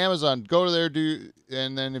 what do we? Amazon. Go to there,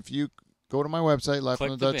 and then if you go to my website, Life Click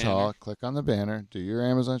on the the Dutch Hall, banner. click on the banner, do your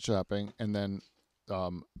Amazon shopping, and then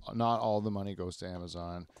not all the money goes to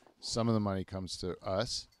Amazon. Some of the money comes to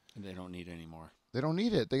us. They don't need any more. They don't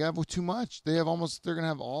need it. They have too much. They're gonna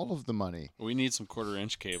have all of the money. We need some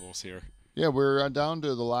 1/4-inch cables here. Yeah, we're down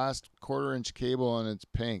to the last 1/4-inch cable, and it's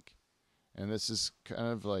pink. And this is kind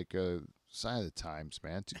of like a sign of the times,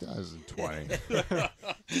 man. 2020.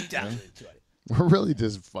 We're really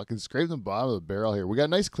just fucking scraping the bottom of the barrel here. We got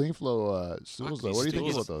nice clean flow stools, though. these What do you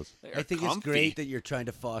think stools. about those? They I are think it's comfy. great that you're trying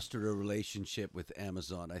to foster a relationship with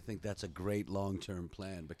Amazon. I think that's a great long-term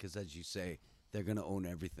plan because, as you say, they're going to own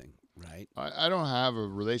everything, right? I don't have a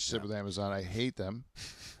relationship with Amazon. I hate them.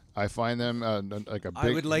 I find them like a big.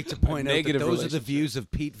 I would like to point out that negative those are the relationship. views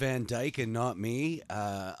of Pete Van Dyke and not me.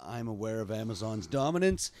 I'm aware of Amazon's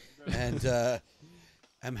dominance, and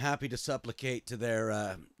I'm happy to supplicate to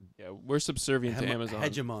their Yeah, we're subservient to Amazon.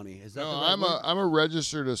 hegemony. Is that No, the right word? I'm a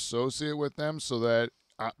registered associate with them, so that.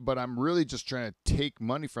 But I'm really just trying to take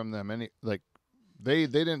money from them. They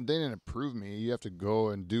didn't approve me. You have to go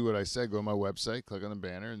and do what I said. Go to my website, click on the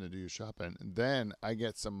banner, and then do your shopping. And then I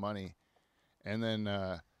get some money, and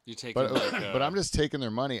then. You take But like, but I'm just taking their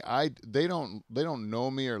money. They don't know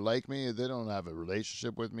me or like me. They don't have a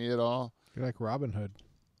relationship with me at all. You're like Robin Hood.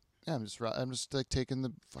 Yeah, I'm just like taking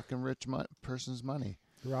the fucking rich person's money.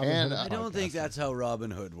 Robin And, Hood I don't think podcast. that's how Robin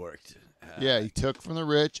Hood worked. Yeah, he took from the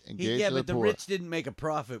rich and gave Yeah, to but the the poor. rich didn't make a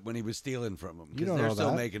profit when he was stealing from them You because don't they're know still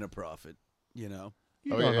that. making a profit. You know?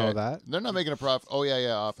 You Oh, don't yeah, know yeah. that. They're not making a profit. Oh yeah,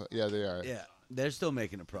 yeah, they are. Yeah, they're still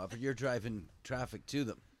making a profit. You're driving traffic to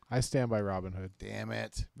them. I stand by Robin Hood. Damn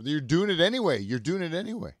it! But you're doing it anyway.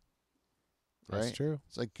 Right? That's true.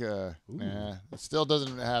 It's like, nah. It still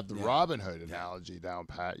doesn't have the Robin Hood analogy down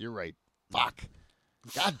pat. You're right. Fuck.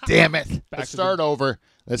 God damn it. Let's start over.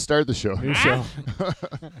 Let's start the show. New show.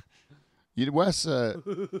 Wes,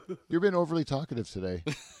 you've been overly talkative today.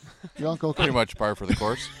 Your uncle. Pretty much par for the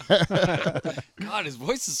course. God, his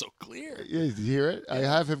voice is so clear. Yeah, did you hear it? I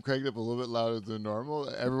have him cranked up a little bit louder than normal.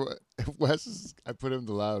 Everyone, I put him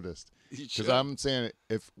the loudest. You Because should. I'm saying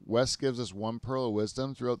if Wes gives us one pearl of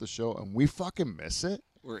wisdom throughout the show and we fucking miss it,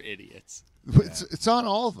 We're idiots. it's on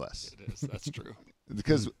all of us. It is. That's true.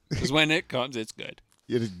 Because Because when it comes, it's good.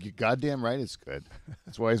 you're goddamn right it's good.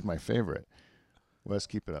 That's why he's my favorite. Wes,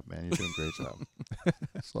 keep it up, man. You're doing a great job.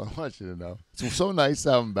 So I want you to know. It's so nice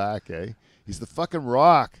to have him back, eh? He's the fucking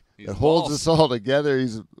rock He's that the holds balls. us all together.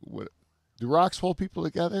 Do rocks hold people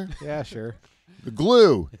together? Yeah, sure. The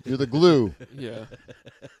glue. You're the glue. Yeah.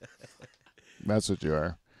 That's what you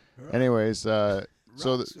are. Anyways, so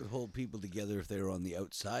Rocks would hold people together if they were on the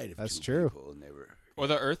outside of That's two true. people and they were. Or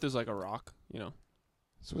the Earth is like a rock,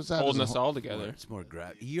 so what's that? holding as us a all Well, together. it's more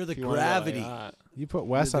gravity. You're the If you wanna go like gravity. that. You put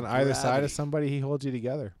Wes You're on the either side gravity. of somebody, he holds you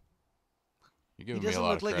together. You're He giving me a doesn't lot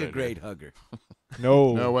look of like credit a great here. hugger.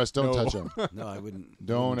 No. No, Wes, don't No. touch him. No, I wouldn't.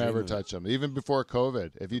 Don't wouldn't ever dream of it. touch him. Even before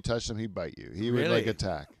COVID, if you touched him, he'd bite you. He would Really?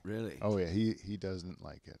 attack. Really? Oh yeah, he doesn't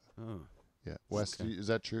like it. Oh. Yeah, Wes, Okay. is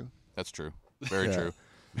that true? That's true. Very Yeah. true.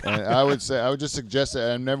 And I would just suggest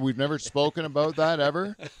that. We've never spoken about that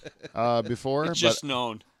ever before. It's just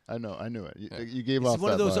known. I knew it. Yeah. You gave It's off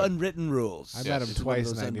one of that those vibe. unwritten rules. I met him It's one of twice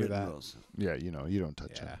those and I knew unwritten that. rules. Yeah, you don't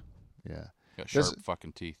touch him. Yeah. Yeah. Got Does sharp it-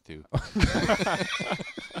 fucking teeth too.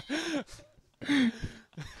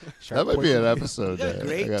 That might be an episode. You got there.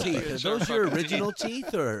 great I got- teeth. Are those your original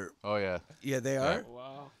teeth, or Oh yeah. yeah, they are?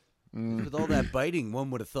 Wow. Mm. With all that biting,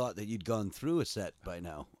 one would have thought that you'd gone through a set by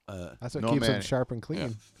now. That's what No, keeps man. him sharp and clean. Yeah.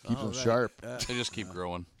 Keeps all them right. sharp. They just keep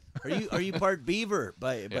growing. Are you part beaver?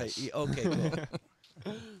 Yes. Okay,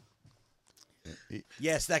 cool.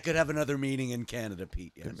 Yes, that could have another meaning in Canada,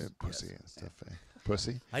 Pete. Yes. Pussy yes. and stuff. Eh?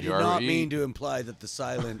 Pussy. I did You are not E. mean to imply that the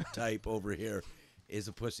silent type over here is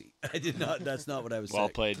a pussy. I did not. That's not what I was Well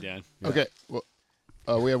saying. played, Dan. Okay. Well,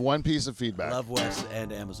 we have one piece of feedback. Love West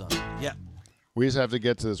and Amazon. Yeah. We just have to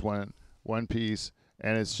get to this one piece,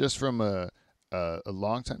 and it's just from a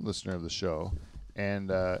longtime listener of the show, and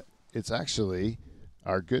it's actually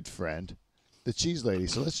our good friend, the Cheese Lady.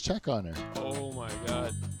 So let's check on her. Oh my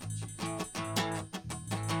God.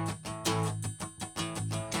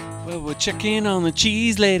 Well, we're checking on the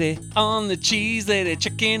cheese lady,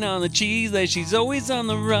 checking on the cheese lady. She's always on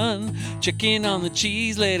the run. Checking on the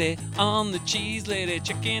cheese lady,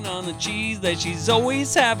 checking on the cheese lady. She's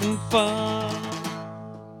always having fun.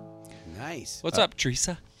 Nice. What's up,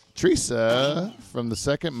 Teresa? Teresa from the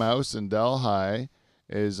Second Mouse in Delhi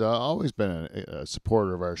has always been a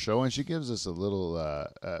supporter of our show, and she gives us a little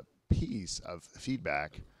piece of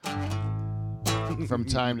feedback from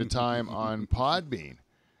time to time on Podbean.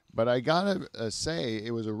 But I gotta say,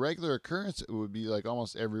 it was a regular occurrence. It would be like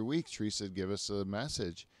almost every week Teresa would give us a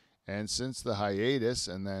message. And since the hiatus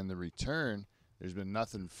and then the return, there's been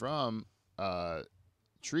nothing from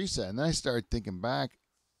Teresa. And then I started thinking back,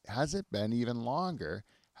 has it been even longer?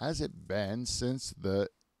 Has it been since the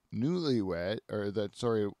newlywed, or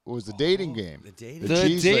what was the dating game? The dating. The The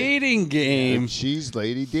cheese lady. dating game. The Cheese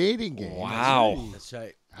Lady dating game. Wow. That's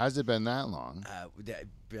right. Has it been that long?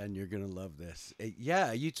 Ben, you're gonna love this.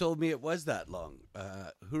 Yeah, you told me it was that long.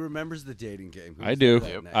 Who remembers the dating game? Who I was do.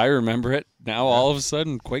 there that night? I remember it now all of a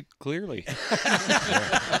sudden quite clearly.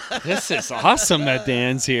 This is awesome that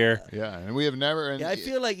Dan's here. Yeah, and we have never. And Yeah, I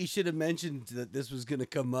feel like you should have mentioned that this was gonna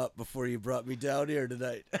come up before you brought me down here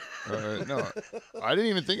tonight. no, I didn't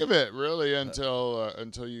even think of it really until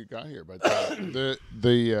you got here. But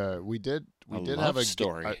we did A have love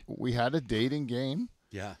story. we had a dating game,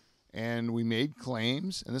 Yeah. and we made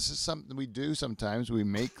claims, and this is something we do sometimes. We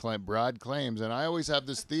make broad claims, and I always have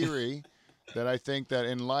this theory that I think that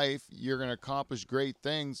in life you're going to accomplish great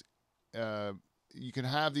things. You can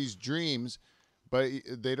have these dreams, but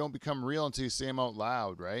they don't become real until you say them out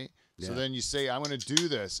loud, right? So Yeah. then you say, I'm going to do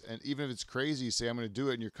this. And even if it's crazy, you say, I'm going to do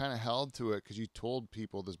it. And you're kind of held to it because you told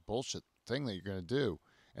people this bullshit thing that you're going to do.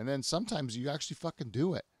 And then sometimes you actually fucking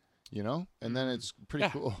do it, And then it's pretty Yeah,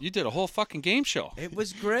 cool. you did a whole fucking game show. It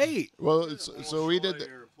was great. Well, so we did.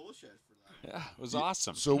 Yeah, it was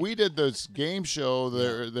awesome. So we did this game show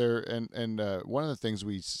there, and one of the things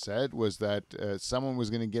we said was that someone was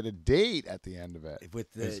going to get a date at the end of it.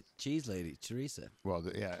 With the cheese lady, Teresa. Well,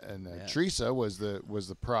 Yeah. Teresa was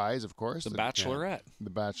the prize, of course. The Bachelorette. The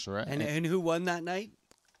Bachelorette. And who won that night?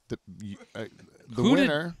 the Who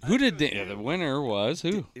winner. The winner was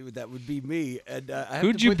who? That would be me. And I have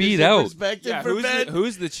Who'd to you put beat this in out? perspective Yeah, for Ben.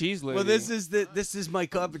 who's the cheese lady? Well, this is my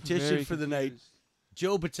competition Very for the night. confused.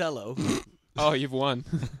 Joe Botello Oh, you've won.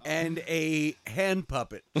 and a hand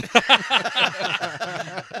puppet.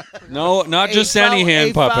 No, not just any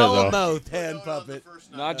hand puppet though. Foul-mouthed hand puppet.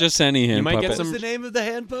 Not just any hand might puppet. get What's some- the name of the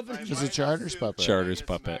hand puppet? It's a Charters puppet. Charters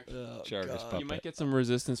puppet. God. Charters You puppet. might get some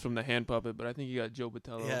resistance from the hand puppet, but I think you got Joe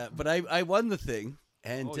Botello. Yeah, but I won the thing.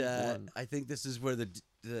 And Oh, you've won. I think this is where the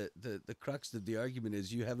crux of the argument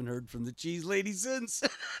is. You haven't heard from the cheese lady since.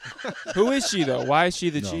 Who is she though? Why is she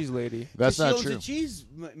the No. cheese lady? That's she not owns true. a cheese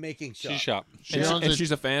making shop. Cheese shop. She owns And a-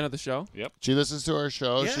 she's a fan of the show. She listens to our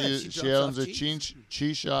show. Yeah, she she she drops owns off a cheese.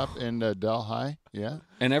 cheese shop in Delhi. Yeah.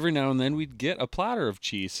 And every now and then we'd get a platter of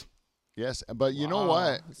cheese. Yes, but you know Wow.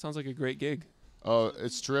 what? It sounds like a great gig. Oh,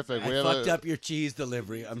 it's terrific. I fucked up your cheese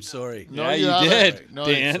delivery. I'm sorry. No, Yeah, you you haven't. did, No,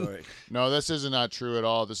 Dan. Sorry. No, this is not true at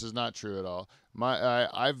all. This is not true at all.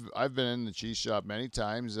 I've been in the cheese shop many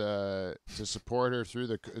times to support her through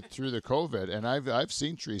the COVID, and I've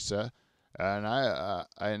seen Teresa, and I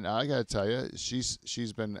gotta tell you,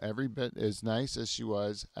 she's been every bit as nice as she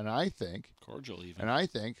was, and I think Cordial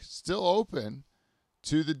even. still open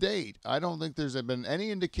to the date. I don't think there's been any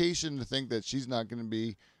indication to think that she's not going to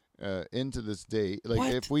be into this date. Like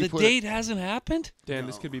What? if we the put date hasn't happened? Dan, No.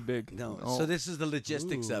 this could be big. No. Oh. So this is the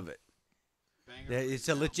logistics Ooh. of it. It's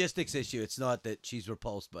a logistics issue. It's not that she's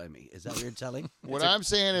repulsed by me. Is that what you're telling? What I'm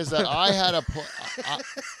saying is that I had a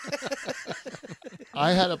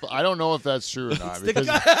I don't know if that's true or not, because,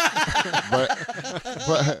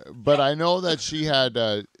 but I know that she had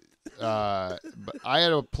but I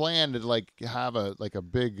had a plan to like have a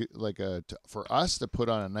big for us to put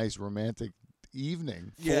on a nice romantic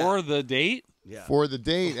evening Yeah. For the date? Yeah. for the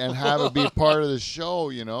date and have it be part of the show,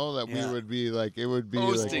 you know, that Yeah. we would be like, it would be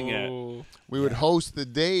Hosting like, it. Oh. we would host the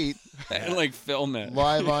date And like film it.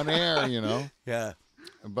 live on air, you know. Yeah.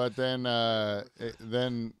 But then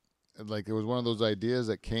like it was one of those ideas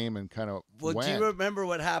that came and kind of Well, went. do you remember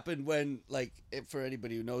what happened when, like, for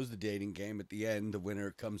anybody who knows the dating game, at the end, the winner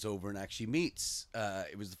comes over and actually meets?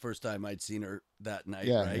 It was the first time I'd seen her that night,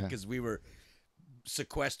 Yeah, right? yeah. Because we were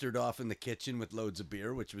sequestered off in the kitchen with loads of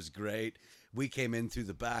beer, which was great. We came in through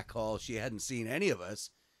the back hall. She hadn't seen any of us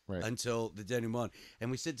Right. until the denouement,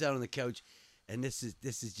 and we sit down on the couch. And this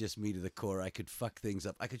is just me to the core. I could fuck things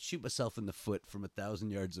up. I could shoot myself in the foot from 1,000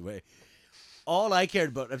 yards away. All I cared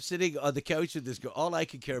about, I'm sitting on the couch with this girl. All I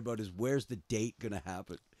could care about is where's the date gonna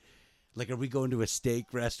happen. Like, are we going to a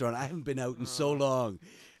steak restaurant? I haven't been out in so long.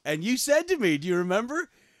 And you said to me, do you remember?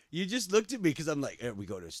 You just looked at me because I'm like, we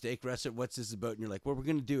go to a steak restaurant. What's this about? And you're like, well, we're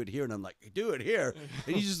going to do it here. And I'm like, do it here.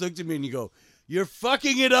 And you just looked at me and you go, you're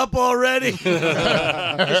fucking it up already. 'Cause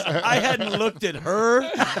I hadn't looked at her.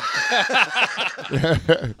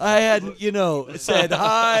 I hadn't, said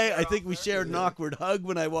hi. I think we shared an awkward hug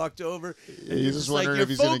when I walked over. Yeah, you're It's just like, wondering you're if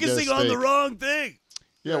he's going to get a focusing on the steak. wrong thing.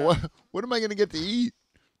 Yeah, what am I going to get to eat?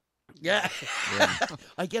 Yeah.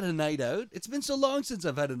 I get a night out. It's been so long since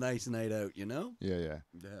I've had a nice night out, you know? Yeah.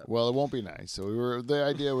 Yeah. Well, it won't be nice. So the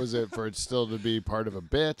idea was for it still to be part of a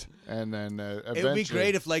bit, and then eventually. It would be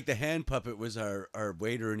great if, like, the hand puppet was our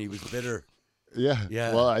waiter and he was bitter. Yeah.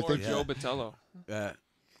 Yeah. Well, I Or think Joe Batello.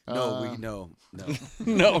 No, no.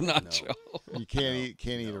 No, not No. Joe. you can't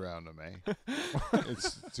eat around him, eh?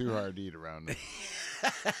 It's too hard to eat around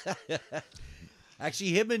him.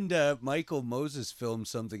 Actually, him and Michael Moses filmed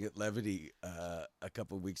something at Levity a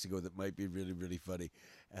couple of weeks ago that might be really, really funny.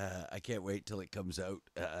 I can't wait till it comes out.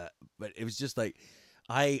 But it was just like,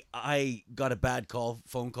 I got a bad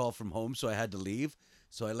phone call from home, so I had to leave.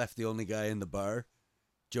 So I left the only guy in the bar,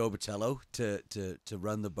 Joe Batello, to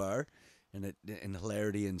run the bar, and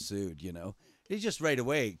hilarity ensued. You know, it's just right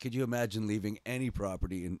away. Could you imagine leaving any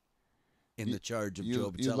property in the charge of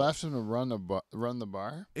Joe Batello? You left him to run the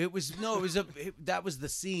bar? It was that was the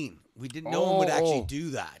scene. We didn't. No one would actually Oh. do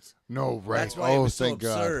that. No, right. That's why it was so thank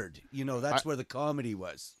God. absurd. You know, that's where the comedy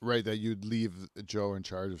was. Right, that you'd leave Joe in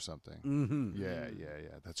charge of something. Mm-hmm. Yeah.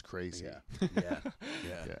 That's crazy. Yeah,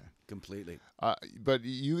 Yeah. completely. But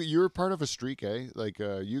you're part of a streak, eh? Like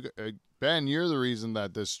Ben, you're the reason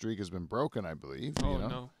that this streak has been broken, I believe. Oh you know?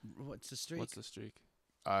 no. What's the streak? What's the streak?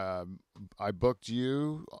 I booked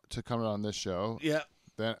you to come on this show. Yeah.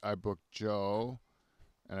 Then I booked Joe,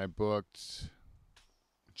 and I booked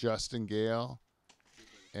Justin Gale,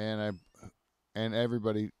 and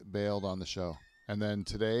everybody bailed on the show. And then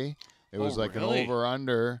today it was Oh, like really? an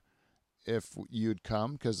over/under if you'd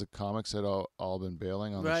come, because the comics had all been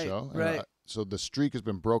bailing on Right, the show. And right. so the streak has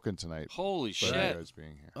been broken tonight. Holy by shit. you guys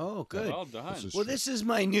being here. Oh, good. Well done. This is Well, true. this is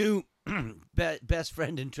my new best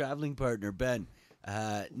friend and traveling partner, Ben.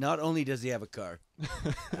 Not only does he have a car,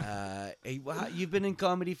 you've been in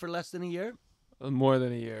comedy for less than a year. More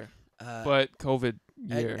than a year. But COVID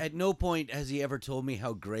year. At no point has he ever told me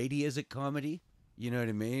how great he is at comedy. You know what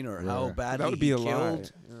I mean? Or how Yeah. badly that would be he a lie.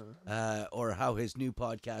 killed. Or how his new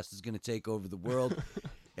podcast is going to take over the world.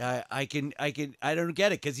 I don't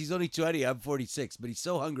get it because he's only 20. I'm 46, but he's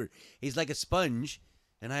so hungry. He's like a sponge.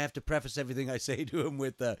 And I have to preface everything I say to him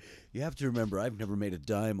with, you have to remember, I've never made a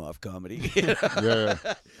dime off comedy. Yeah.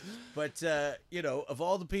 But of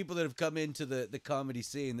all the people that have come into the comedy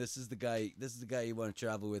scene, this is the guy you want to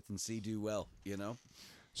travel with and see do well.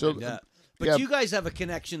 So Yeah. But yeah. you guys have a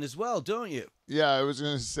connection as well, don't you? Yeah, I was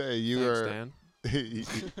gonna say you Thanks, were. Dan.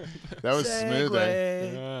 That was smooth.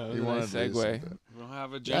 Eh? Yeah, You nice wanted to segue. We don't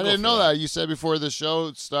have a I jingle didn't for know that. You said before the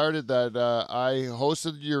show started that I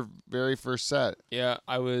hosted your very first set. Yeah,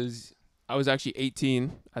 I was actually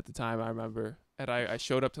 18 at the time, I remember. And I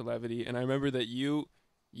showed up to Levity, and I remember that you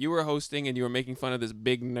were hosting and you were making fun of this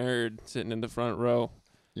big nerd sitting in the front row.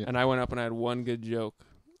 Yeah. And I went up and I had one good joke.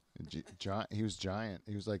 He was giant.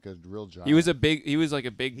 He was like a real giant. He was like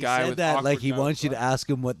a big He guy said with that like awkward he wants you to glasses. ask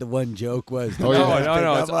him what the one joke was. Oh, No, yeah.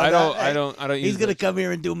 no, Pick it's, up on I don't, that. I don't, I don't. He's use gonna that come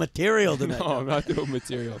here and do material tonight. No, I'm not doing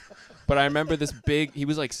material. But I remember this big. He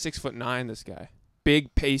was like 6'9". This guy,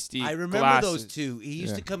 big, pasty. I remember glasses. those two. He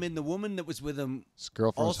used to come in. The woman that was with him His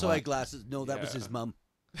girlfriend was also hot. had glasses. No, that was Yeah. his mom.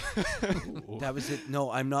 That was it.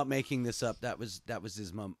 No, I'm not making this up. That was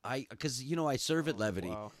his mom. Because I serve at Levity.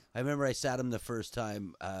 Wow. I remember I sat him the first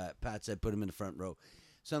time. Pat said put him in the front row.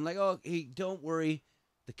 So I'm like, oh, don't worry.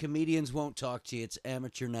 The comedians won't talk to you. It's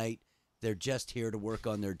amateur night. They're just here to work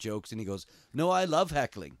on their jokes. And he goes, no, I love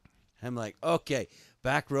heckling. I'm like, okay,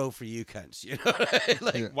 back row for you cunts.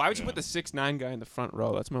 Like, Why would you put the 6'9" guy in the front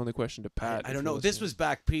row? That's my only question to Pat. I don't know. This was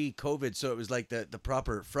back pre-COVID, so it was like the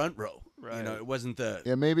proper front row. Right. It wasn't the.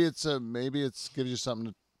 Yeah, maybe it's gives you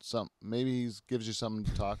something to maybe he gives you something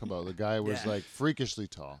to talk about. The guy was Yeah. like freakishly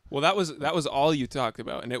tall. Well, that was all you talked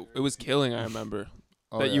about, and it was killing. I remember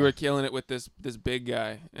Oh, that yeah. you were killing it with this big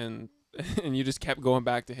guy, and you just kept going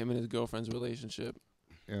back to him and his girlfriend's relationship.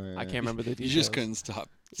 Yeah, I can't remember the You details. just couldn't stop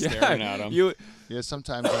staring at him. Yeah,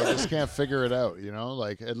 sometimes I just can't figure it out.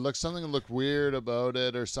 Like something looked weird about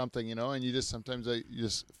it or something. And you just sometimes you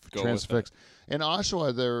just Go with transfix. In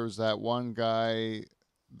Oshawa, there was that one guy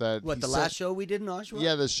that What, he the said- last show we did in Oshawa?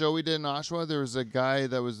 Yeah, the show we did in Oshawa. There was a guy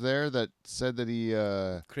that was there that said that he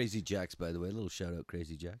Crazy Jacks, by the way. A little shout out,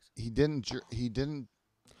 Crazy Jacks. he didn't.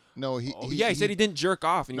 No, he said he didn't jerk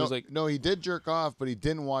off, and he No, was like, no, he did jerk off, but he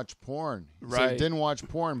didn't watch porn. He said he Right. didn't watch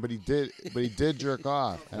porn, but he did jerk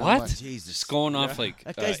off. And I'm What? like, Jesus. Just going off like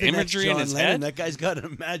That guy's the imagery next in John his Lennon. head. That guy's got an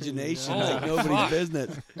imagination Yeah. like nobody's Fuck.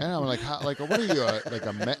 business. and I'm like, what are you, like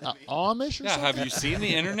a Amish or Yeah, something? have you seen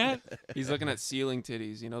the internet? he's looking at ceiling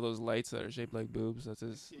titties. You know those lights that are shaped like boobs. That's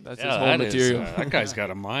his Yeah, whole that is, material. that guy's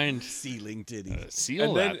got a mind. Ceiling titties. Seal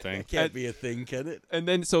And then- that thing. That can't be a thing, can it? And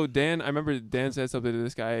then so Dan, I remember Dan said something to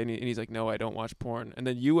this guy, and he's like, "No, I don't watch porn." And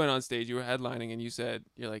then you went on stage, you were headlining, and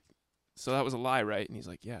you're like, "So that was a lie, right?" And he's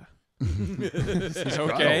like, "Yeah." You gotta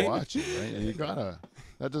Okay. watch it, right? You gotta.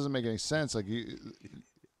 That doesn't make any sense. Like you,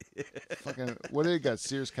 fucking. What do you got?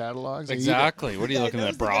 Sears catalogs. Like, Exactly. What are you looking that at?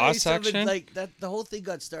 was the Bra guy, someone, section? Like that, the whole thing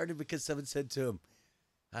got started because someone said to him,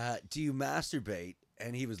 "Do you masturbate?"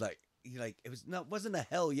 And he was like, wasn't a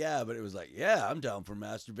hell yeah, but it was like, yeah, I'm down for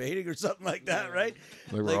masturbating or something like that, right?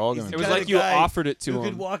 Like we're all he's gonna. It was kinda like you guy offered it to who him.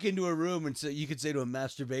 could walk into a room and say, you could say to him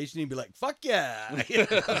masturbation, he'd be like, "Fuck yeah!"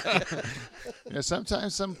 Yeah,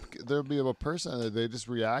 sometimes there'll be a person that they just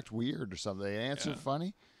react weird or something. They answer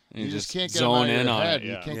funny. And You just can't get zone them out of in your on head. it.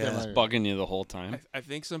 You Yeah. can't get them out It's of your- bugging you the whole time. I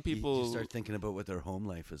think some You people start thinking about what their home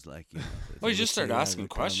life is like. Well, you just start asking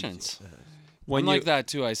questions. when I'm you like that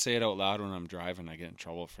too. I say it out loud when I'm driving. I get in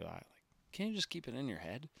trouble for that. Like, can't you just keep it in your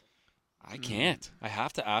head? I can't. I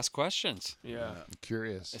have to ask questions. yeah, I'm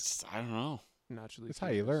curious. It's I don't know. naturally. That's how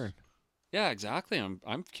you learn. Yeah, exactly.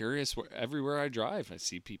 I'm curious. Everywhere I drive, I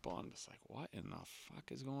see people. I'm just like, what in the fuck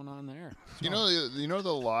is going on there? You know that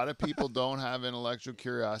a lot of people don't have intellectual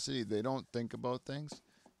curiosity. They don't think about things.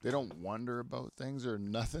 They don't wonder about things or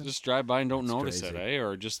nothing. Just drive by and don't That's notice crazy. it,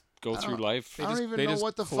 Or just go I through don't- life. I don't even They know just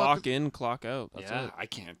what the clock fuck. in, clock out. That's Yeah, it. I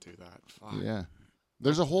can't do that. Fuck. Yeah.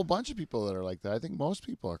 There's a whole bunch of people that are like that. I think most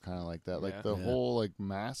people are kind of like that. Like Yeah. the Yeah. whole like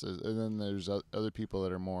masses, and then there's other people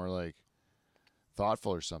that are more like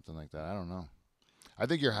thoughtful or something like that. I don't know. I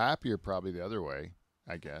think you're happier probably the other way.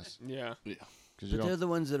 I guess Yeah. because you But they're don't the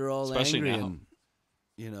ones that are all Especially angry now.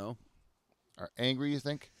 and, are angry. You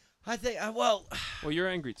think? I think, Well, you're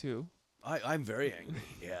angry too. I'm very angry.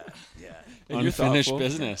 Yeah, yeah. And you're Unfinished thoughtful.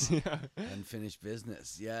 business. Yeah. Unfinished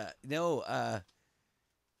business. Yeah. No,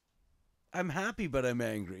 I'm happy, but I'm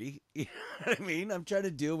angry. You know what I mean? I'm trying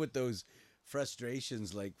to deal with those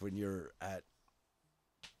frustrations, like when you're at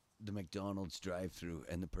the McDonald's drive-through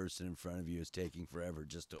and the person in front of you is taking forever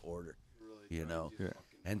just to order. You know, Yeah.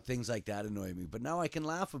 and things like that annoy me. But now I can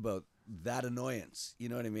laugh about that annoyance. You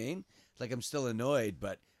know what I mean? Like I'm still annoyed,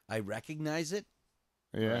 but I recognize it,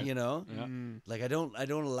 Yeah. You know, Yeah. like I don't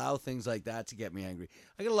allow things like that to get me angry.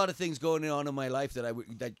 I got a lot of things going on in my life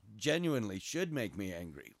that genuinely should make me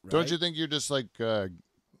angry. Right? Don't you think you're just like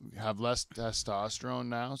have less testosterone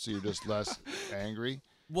now, so you're just less angry?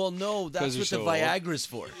 Well, no, 'Cause that's you're what the so old. Viagra's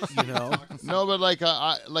for. You know, No, but like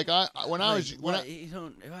when I was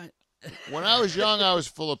when I was young, I was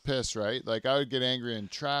full of piss, right? Like I would get angry in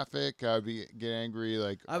traffic. I would get angry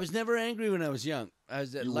like. I was never angry when I was young.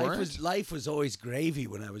 You Life was always gravy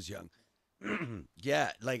when I was young.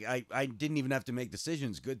 Yeah, like I didn't even have to make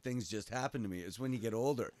decisions. Good things just happened to me. It's when you get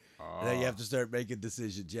older that you have to start making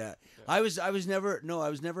decisions. Yeah. I was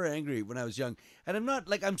never angry when I was young. And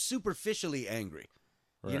I'm superficially angry.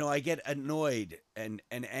 Right. You know, I get annoyed and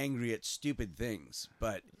angry at stupid things,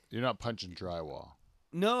 but You're not punching drywall.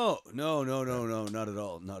 no, not at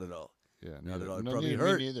all. Not at all. Yeah, Not neither. at all. It No, probably neither,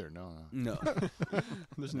 hurt. Me neither. No. No.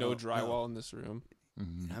 There's no No, drywall in this room.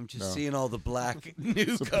 Mhm. I'm just No. seeing all the black new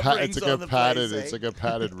It's coverings like on a the padded. place, It's eh? like a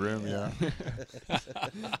padded room. Yeah.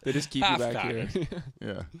 They just keep you Half back padded. here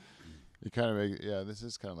Yeah. You kind of make. Yeah. This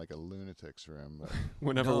is kind of like a lunatic's room, but.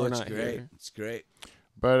 whenever No, we're it's not great. here. It's great.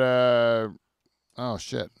 But oh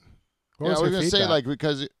shit. What Yeah, was I was her gonna say feedback? like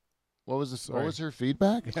because what was this? What Sorry. was her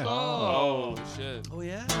feedback? Oh shit! Oh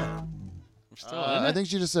yeah. We're still in I it. think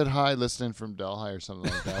she just said hi, listening from Delhi or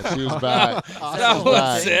something like that. She was back. That was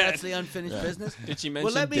was it. That's the unfinished Yeah. business. Did she mention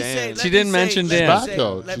Well, let me say. Dan? let She me didn't say- mention let me Dan. She's back, say-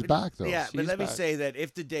 though. let She's me- back, though. Yeah, She's but let me back. say that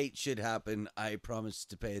if the date should happen, I promise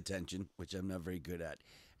to pay attention, which I'm not very good at,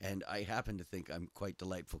 and I happen to think I'm quite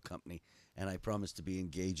delightful company, and I promise to be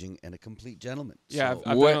engaging and a complete gentleman. Yeah, So,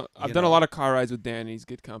 I've What- done, I've you done a know. lot of car rides with Dan. And he's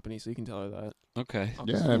good company, so you can tell her that. Okay.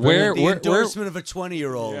 Yeah. Where the where endorsement of a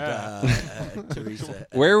 20-year-old, Yeah. Teresa.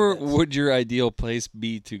 where That's- would your ideal place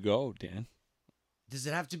be to go, Dan? does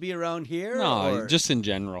it have to be around here? No, or? just in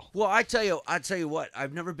general. Well, I tell you what.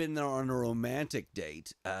 I've never been there on a romantic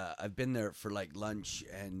date. I've been there for like lunch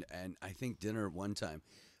and I think dinner one time.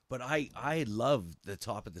 But I love the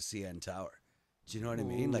top of the CN Tower. Do you know what I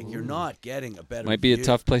mean? Like you're not getting a better. Might be a view.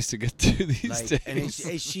 tough place to get to these Like, days. and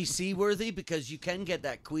is she seaworthy? Because you can get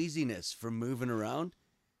that queasiness from moving around.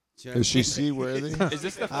 Do you know what Is she I mean? seaworthy? Is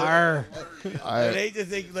this the first? Arr. I I hate to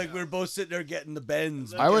think like we're both sitting there getting the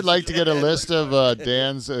bends. I would like to get a list of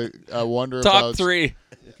Dan's wonder Top about 3.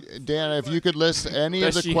 Dan, if you could list any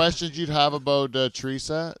Does of the she- questions you'd have about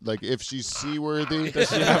Teresa, like if she's seaworthy, Does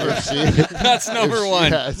she have her- if she, That's number if she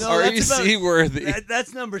 1. has- No, Are you that's about- seaworthy?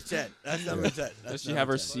 That's number 10. That's number 10. Does That's she have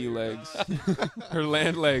her number 10. sea legs? Her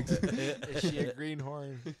land legs? Is she a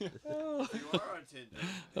greenhorn?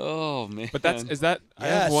 Oh man. But is that? I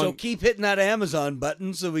Yeah, have one. so keep hitting that Amazon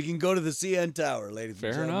button so we can go to the CN Tower, ladies Fair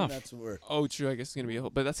and gentlemen. enough. That's what we're. Oh, true. I guess it's gonna be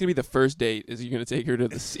but that's gonna be the first date. Is you gonna take her to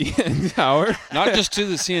the CN Tower? Not just to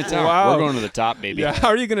the CN Tower. Wow. We're going to the top, baby. Yeah. How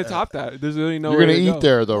are you gonna top that? There's really no. You're way gonna to eat go.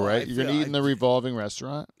 there though, Well, right? I You're gonna feel- eat in the revolving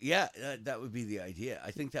restaurant. Yeah, that would be the idea.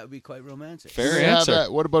 I think that would be quite romantic. Fair They have answer.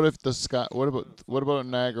 that- What about if the sky? What about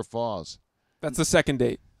Niagara Falls? That's the second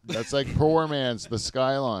date. That's like poor man's the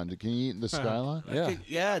Skyline. Can you eat in the Skyline? Yeah.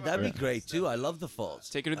 Yeah, that'd be great too. I love the falls.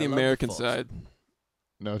 Take her to I the love American falls. side.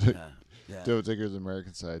 No, Yeah. don't take her to the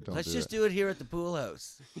American side. Don't Let's do just it. do it here at the pool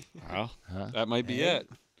house. Well, Huh? that might be Hey. it.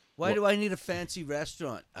 Why do I need a fancy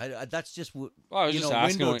restaurant? That's just Well, I was you just know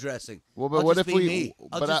asking window what- dressing. Well, but I'll what just if be we? me.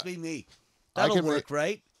 I'll but just I, be me. I That'll can work,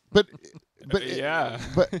 right? but Yeah.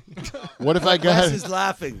 but what if I Wes got? is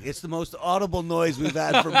laughing. It's the most audible noise we've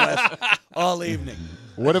had from Wes all evening.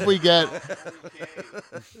 What if we get?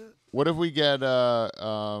 What if we get a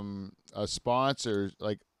sponsor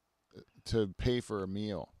like to pay for a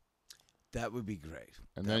meal, That would be great.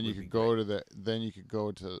 and That then you would be could go great. to the. Then you could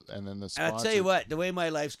go to, and then the And sponsor. I'll tell you what, the way my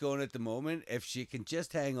life's going at the moment, if she can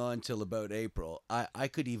just hang on till about April, I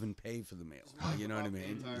could even pay for the meal. You know what I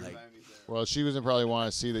mean? Like, Well, she doesn't probably want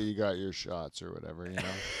to see that you got your shots or whatever, you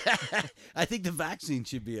know. I think the vaccine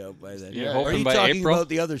should be out by then. You're Or hoping are you by talking April? about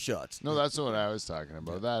the other shots? No, that's not what I was talking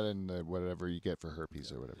about. That and whatever you get for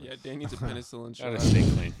herpes or whatever. Yeah. Dan needs a penicillin Gotta shot. stay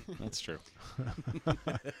clean. That's true.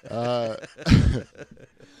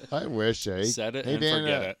 I wish, eh? Set it Hey, and Dan,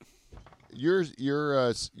 forget it. You're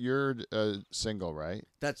single, right?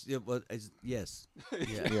 That's it. Well, yes.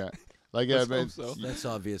 Yeah. Yeah. Like Let's but- hope so. That's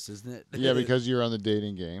obvious, isn't it? yeah, because you're on the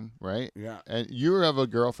dating game, right? yeah. And you have a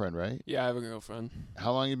girlfriend, right? Yeah, I have a girlfriend.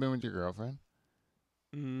 How long you been with your girlfriend?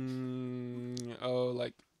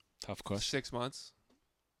 Like Tough question. 6 months.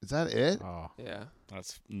 Is that it? Oh. Yeah.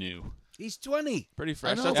 That's new. He's 20. Pretty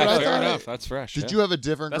fresh. know, That's but Yeah, I what fair thought enough. That's fresh. Did yeah. you have a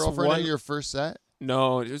different That's girlfriend one- at your first set?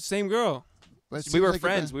 No, it was the same girl. But it We seems were like you've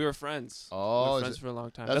friends. been- We were friends. Oh, we were is friends it- for a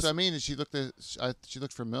long time. That's what I mean. She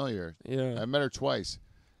looked familiar. yeah. I met her twice.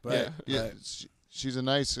 But, Yeah, she's a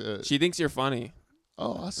nice. She thinks you're funny.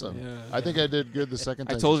 Oh, awesome. Yeah. I think I did good the second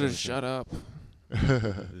I time. told she her to said shut up.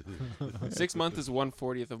 it. 6 months is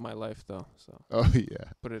 1/40th of my life, though. So Oh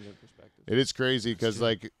yeah. put it in perspective. It is crazy because,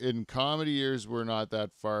 like, in comedy years, we're not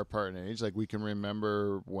that far apart in age. Like, we can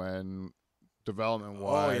remember when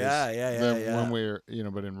development-wise, yeah. when we're,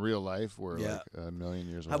 but in real life, we're Yeah. like a million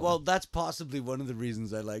years old. Well, that's possibly one of the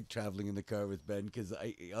reasons I like traveling in the car with Ben, because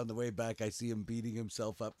on the way back I see him beating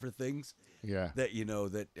himself up for things yeah. that you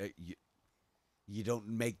don't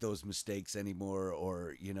make those mistakes anymore,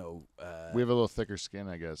 or We have a little thicker skin,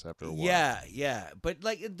 I guess, after a while. yeah. But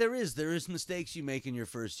like there is mistakes you make in your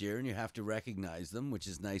first year, and you have to recognize them, which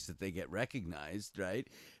is nice that they get recognized, right?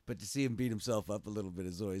 But to see him beat himself up a little bit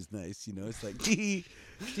is always nice, It's like,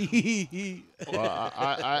 Well,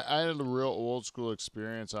 I had a real old school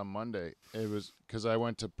experience on Monday. It was because I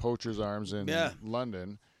went to Poacher's Arms in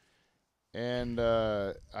London, and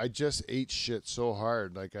I just ate shit so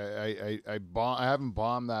hard. Like I haven't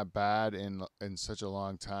bombed that bad in such a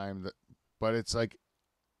long time. But it's like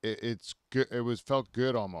it's good. Felt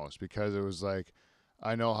good almost, because it was like,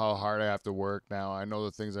 I know how hard I have to work now. I know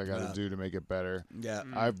the things I got to do to make it better. yeah.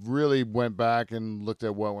 I've really went back and looked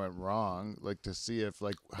at what went wrong, like to see if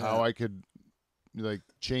how I could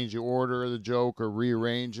change the order of the joke or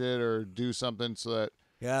rearrange it or do something so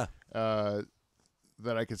that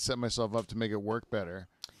that I could set myself up to make it work better.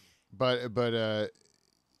 But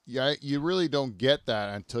you really don't get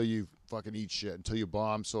that until you fucking eat shit, until you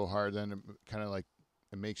bomb so hard. Then it kind of it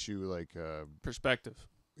makes you Perspective.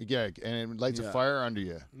 yeah, and it lights a fire under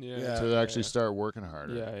you to actually start working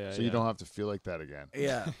harder. So you don't have to feel like that again.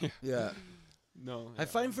 Yeah. No. I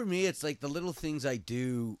find for me, it's like the little things I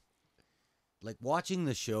do, like watching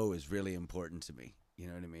the show is really important to me. You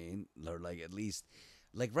know what I mean? Or at least,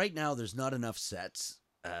 right now, there's not enough sets.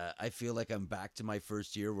 I feel like I'm back to my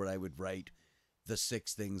first year where I would write the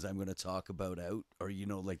 6 things I'm going to talk about out, or,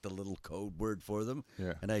 the little code word for them.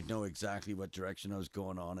 Yeah. And I'd know exactly what direction I was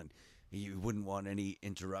going on, and you wouldn't want any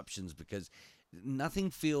interruptions, because nothing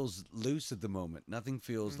feels loose at the moment. Nothing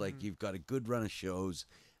feels like you've got a good run of shows,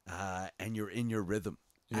 and you're in your rhythm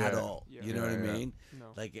at all. Yeah. You know what I mean?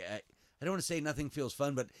 No. I don't want to say nothing feels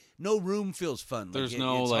fun, but no room feels fun. There's it's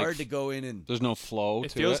no, hard to go in and. There's no flow It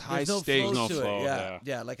to feels it. high There's no stakes. flow No to flow, it. yeah.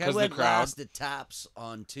 Yeah. Like I 'Cause the went crowd- last at Taps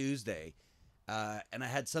on Tuesday, and I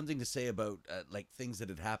had something to say about things that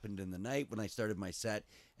had happened in the night when I started my set,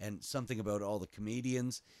 and something about all the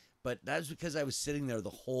comedians. But that was because I was sitting there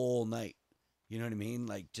the whole night. You know what I mean?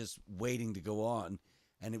 Just waiting to go on,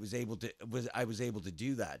 and I was able to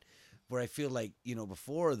do that. Where I feel like,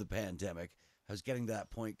 before the pandemic, I was getting to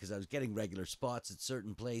that point because I was getting regular spots at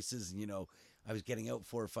certain places, and I was getting out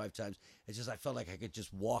 4 or 5 times. It's just I felt like I could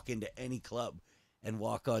just walk into any club and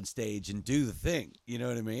walk on stage and do the thing. You know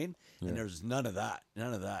what I mean? Yeah. And there's none of that.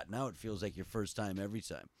 Now it feels like your first time every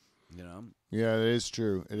time. Yeah, it is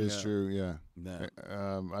true. It is true. Yeah. No.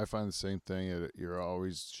 I find the same thing. You're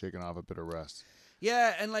always shaking off a bit of rest.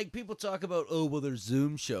 Yeah, and people talk about, oh, well, there's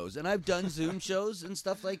Zoom shows. And I've done Zoom shows and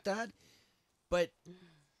stuff like that. But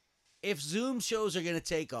if Zoom shows are going to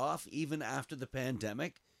take off, even after the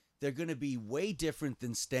pandemic, they're going to be way different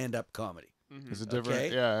than stand-up comedy. It's a different.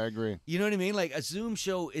 Okay. Yeah, I agree. You know what I mean? A Zoom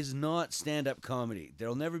show is not stand-up comedy.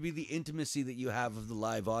 There'll never be the intimacy that you have of the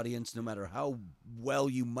live audience, no matter how well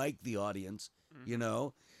you mic the audience,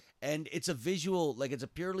 And it's a visual, it's a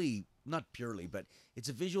not purely, but it's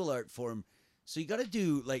a visual art form. So you got to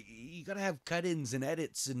do, you got to have cut-ins and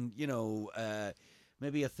edits and,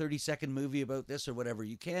 maybe a 30-second movie about this or whatever.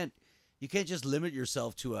 You can't just limit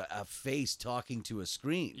yourself to a face talking to a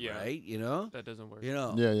screen, right? That doesn't work.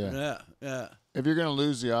 Yeah. If you're gonna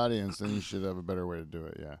lose the audience, then you should have a better way to do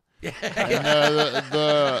it. Yeah.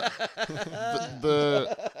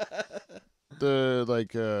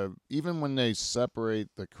 And even when they separate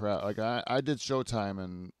the crowd, I did Showtime,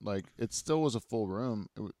 and it still was a full room.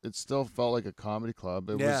 It still felt like a comedy club.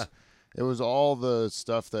 It was all the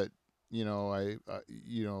stuff that I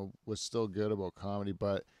was still good about comedy,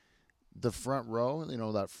 but the front row,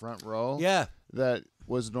 that front row, that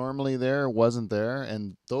was normally there wasn't there,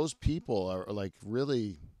 and those people are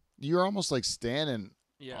really, you're almost standing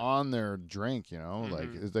on their drink,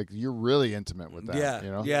 it's you're really intimate with that,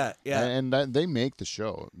 Yeah. and that, they make the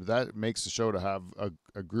show. That makes the show to have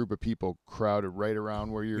a group of people crowded right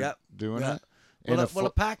around where you're doing it. Well, a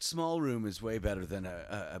packed small room is way better than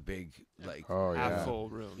a big half full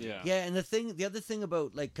room. Yeah, and the other thing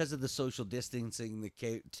about because of the social distancing, the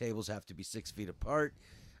tables have to be 6 feet apart.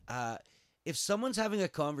 If someone's having a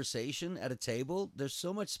conversation at a table, there's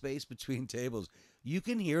so much space between tables, you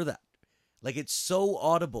can hear that. It's so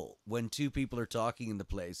audible when 2 people are talking in the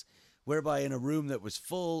place. Whereby in a room that was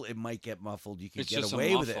full, it might get muffled. You can It's get just a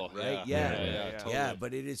away with it, muffle. right? Yeah, totally.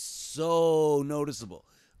 But it is so noticeable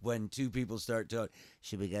when two people start talking.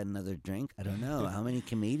 Should we get another drink? I don't know. How many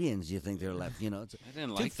comedians do you think there are left? You know, it's I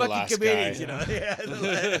didn't two like the fucking last comedians. guy. You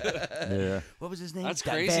know, Yeah. What was his name? That's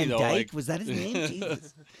Van crazy, though, Dyke? like- Was that his name?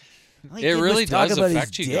 Jesus. All he It did was really talk does about his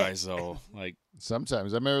affect you dick. guys, though. Like,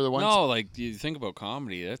 Sometimes I remember the one. no, like you think about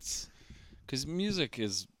comedy. That's because music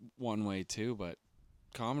is one way too, but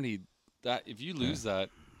comedy. That if you lose that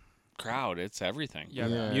crowd, it's everything. Yeah,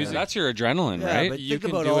 Yeah. music. That's your adrenaline, Yeah, right? but You think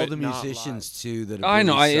can about do all it the not musicians too that have I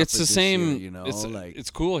know. really It's the suffered this same. year, you know,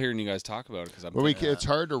 It's cool hearing you guys talk about it because I'm. Well, thinking, it's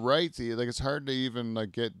hard to write. Like it's hard to even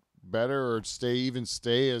like get better or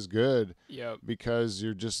stay as good Yeah. because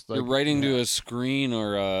you're just like you're writing to a screen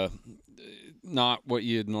or not what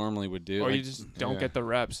you normally would do. Or Like, you just don't Yeah. get the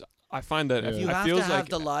reps. I find that Yeah. You it have feels to have like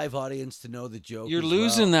the live audience to know the joke. you're as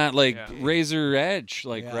losing well. that like Yeah. razor edge,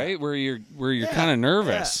 like Yeah. right where you're Yeah. kind of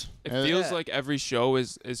nervous. it And- feels Yeah. like every show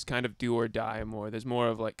is kind of do or die more. There's more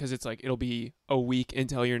of like because it's like it'll be a week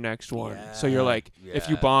until your next one. So you're Yeah. like if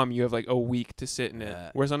you Yeah. bomb, you have like a week to sit in it.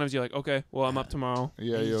 Yeah. Where sometimes you're like, okay, well I'm up tomorrow.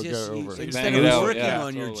 yeah, And you'll just- get over it. Instead Bang of it out, working yeah,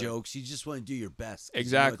 on your totally. jokes, you just want to do your best. 'cause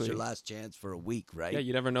Exactly. You know it's your last chance for a week, right? Yeah,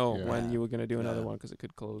 you never know Yeah. when you were gonna do another Yeah. one because it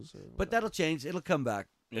could close. Or But whatever. that'll change. It'll come back.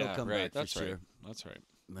 It'll Yeah, come right. back That's for right. sure. That's right.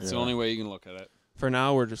 That's It's Yeah. the only way you can look at it. for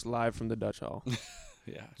now, we're just live from the Dutch Hall.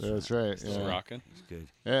 Yeah. Yeah, that's right. Still Yeah. rocking. It's good.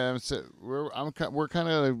 Yeah, we're kind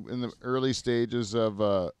of in the early stages of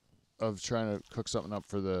trying to cook something up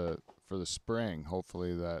for the spring.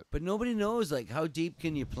 Hopefully that. But nobody knows, like, how deep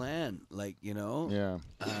can you plan? Like, you know? Yeah,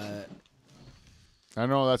 Uh, I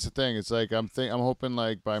know that's the thing. It's like I'm hoping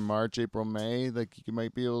like by March, April, May, like you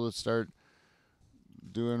might be able to start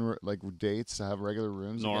doing like dates to have regular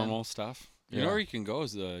rooms. again. Normal stuff. You Yeah. know where you can go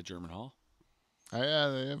is the German Hall.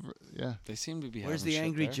 Yeah, They seem to be. where's having the shit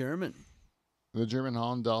angry there. German? the German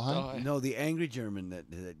Hall in Delhi. Oh, No, the angry German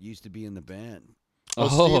that used to be in the band. Oh,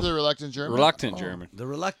 Oh. Steve, the reluctant German. Reluctant Oh. German. The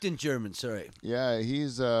reluctant German, sorry. Yeah,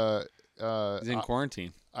 he's He's in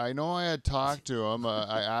quarantine. I know I had talked to him.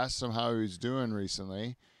 I asked him how he was doing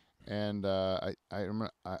recently, and I'm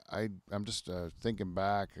just thinking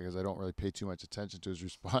back because I don't really pay too much attention to his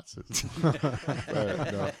responses. But,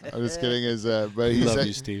 no, I'm just kidding. But he Love said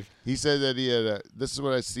you, Steve. he said that he had. This is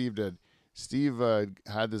what Steve did. Steve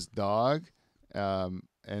had this dog,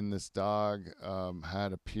 and this dog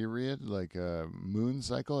had a period, like a moon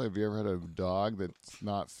cycle. Have you ever had a dog that's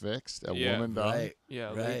not fixed? A Yeah, woman dog, Right.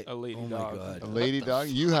 Yeah, Right. a lady Oh my dog. God. a lady dog.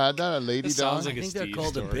 You had that, a lady This dog. sounds like I a think they're Steve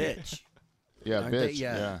called story. a bitch. Yeah, Aren't they? bitch.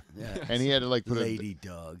 Yeah. And he had to like put Lady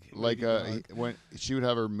dog. like when she would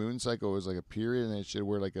have her moon cycle, it was like a period, and then she'd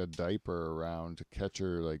wear like a diaper around to catch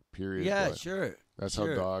her like period. Yeah, blood. sure. That's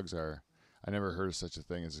sure. how dogs are. I never heard of such a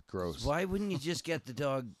thing. It's gross. Why wouldn't you just get the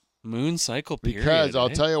dog? Moon cycle period. Because I'll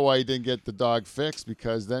eh? tell you why he didn't get the dog fixed.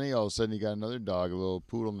 Because then all of a sudden he got another dog, a little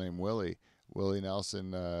poodle named Willie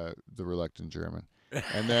Nelson, the reluctant German,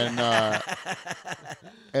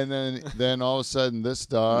 and then then all of a sudden this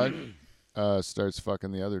dog starts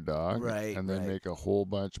fucking the other dog, Right, and then right. make a whole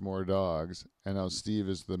bunch more dogs. And now Steve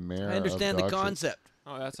is the mayor. I understand of the dog shit. concept.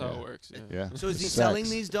 Oh, that's how Yeah. it works. Yeah. Yeah. So is he Sex. selling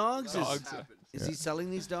these dogs? Dogs. Is he selling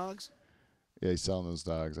these dogs? Yeah, he's selling those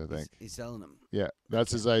dogs. I think. He's selling them. Yeah,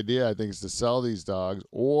 that's his idea. I think is to sell these dogs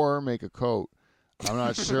or make a coat. I'm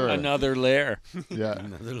not sure. Another lair, Yeah.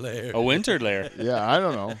 Another layer. a winter lair. Yeah, I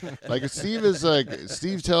don't know. Like Steve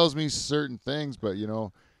tells me certain things, but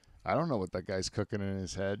I don't know what that guy's cooking in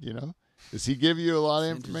his head. Does he give you a lot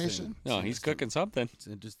of It's interesting. information? No, he's cooking something. It's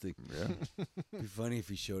interesting. Yeah, It'd be funny if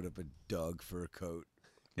he showed up a dog for a coat,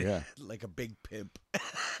 yeah, like a big pimp.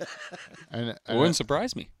 and It and, wouldn't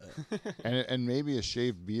surprise me. and maybe a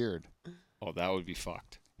shaved beard. Oh, that would be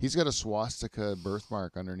fucked. He's got a swastika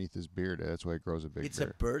birthmark underneath his beard. That's why he grows a big It's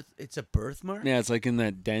beard. It's a birthmark. Yeah, it's like in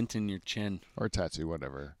that dent in your chin. Or a tattoo,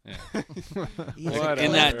 whatever. He has Whatever.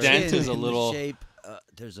 In that chin dent is a in the little- shape.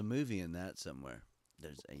 There's a movie in that somewhere.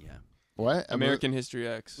 Yeah, What? American History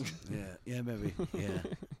X. yeah, maybe. Yeah.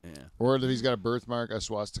 Or if he's got a birthmark, a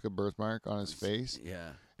swastika birthmark on his face,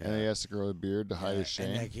 Yeah. and he has to grow a beard to hide his shame.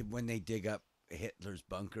 And like when they dig up Hitler's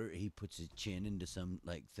bunker, he puts his chin into some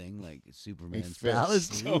thing like Superman's fits.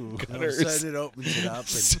 palace. No And all of a gutters. sudden it opens it up and,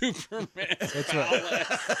 Superman.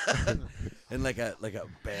 and like a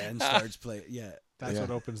band starts playing. Yeah. That's Yeah.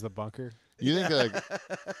 what opens the bunker. You think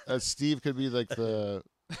that Steve could be like the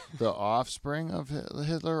offspring of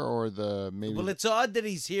Hitler, or the maybe? Well, it's odd that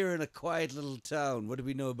he's here in a quiet little town. What do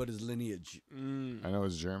we know about his lineage? I know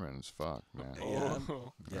it's German as fuck, man. Yeah.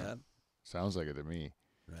 Oh. Yeah. Sounds like it to me.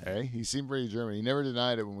 Hey, he seemed pretty German. He never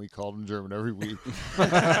denied it when we called him German every week.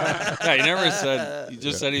 Yeah, he never said. He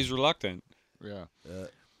just said he's reluctant. Yeah.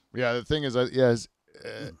 Yeah, the thing is, I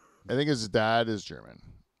think his dad is German.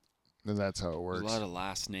 And that's how it There's works. a lot of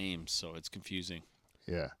last names, so it's confusing.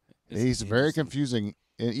 Yeah. It's He's very confusing.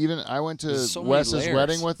 And even I went to There's so many Wes's layers.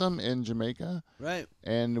 wedding with him in Jamaica. Right.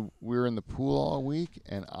 And we were in the pool all week,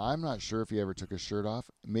 and I'm not sure if he ever took his shirt off.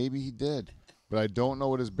 Maybe he did, but I don't know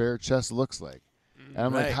what his bare chest looks like. And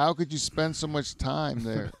I'm like, Right. how could you spend so much time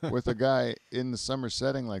there with a guy in the summer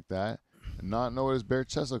setting like that and not know what his bare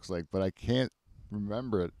chest looks like? But I can't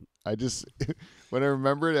remember it. I just, when I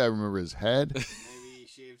remember it, I remember his head,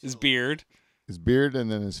 His beard. his beard,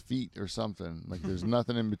 and then his feet or something. Like there's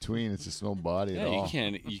nothing in between. It's just no body Yeah, at all.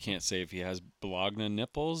 you can't say if he has Bologna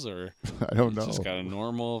nipples or I don't he's know. just got a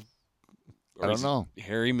normal. I don't know.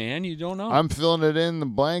 Hairy man, you don't know. I'm filling it in the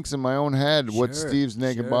blanks in my own head. What Sure, Steve's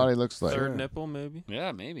naked sure. body looks like. Third nipple, maybe.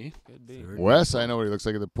 yeah, maybe. Could be. Wes, I know what he looks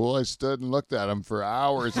like at the pool. I stood and looked at him for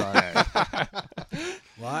hours on it.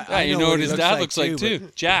 Well, I Yeah, you know what he his dad looks looks like too.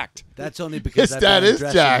 too. Jacked. but That's only because His I've dad been is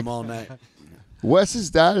undressing jacked. him all night. Wes's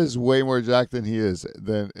dad is way more jacked than he is.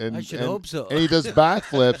 And I should hope so. And he does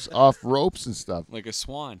backflips off ropes and stuff. Like a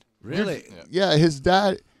swan. Really? Yeah, his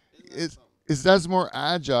dad's more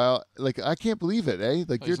agile. Like I can't believe it, eh?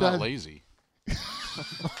 Like your He's not dad. lazy.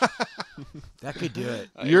 That could do it.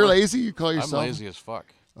 You're lazy. You call I'm yourself lazy as fuck.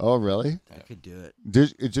 Oh, really? That could do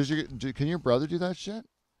it. Can your brother do that shit?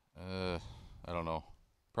 I don't know.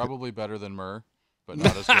 Probably better than Murr, but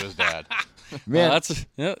not as good as Dad. Man, That's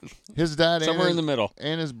his dad somewhere in and the middle.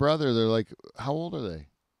 his brother. They're like, how old are they?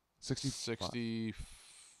 63?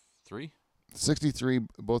 63,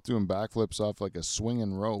 both doing backflips off like a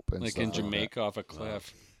swinging rope and Like stuff in like that. Jamaica off a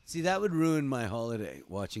cliff. See, that would ruin my holiday,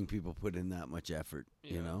 watching people put in that much effort,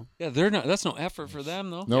 you know? Yeah, they're not. That's no effort for them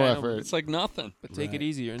though. No Yeah, I know, effort. It's like nothing. But take it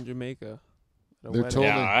easy. You're in Jamaica. At a They're wedding. Totally.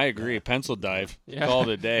 Yeah, I agree. Pencil dive. Yeah. Call it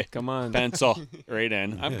a day. Come on. Pencil. Right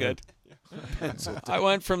in. I'm good. I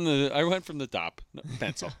went from the top. No,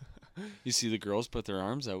 pencil. You see the girls put their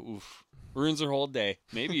arms out. Oof. Ruins their whole day.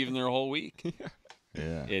 Maybe even their whole week.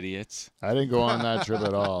 Yeah. Idiots. I didn't go on that trip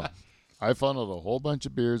at all. I funneled a whole bunch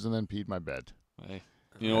of beers and then peed my bed. Hey,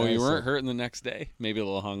 you know, I you weren't said- hurting the next day. Maybe a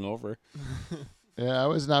little hungover. Yeah, I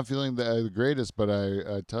was not feeling the greatest, but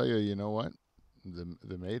I tell you, you know what?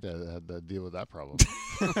 The maid had to deal with that problem.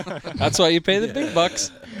 That's why you pay the big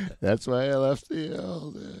bucks. That's why I left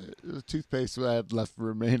the toothpaste I had left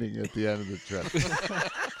remaining at the end of the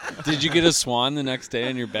trip. Did you get a swan the next day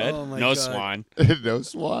in your bed? Oh, my no God. swan. No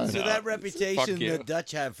swan. So that reputation you. the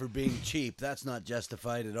Dutch have for being cheap, that's not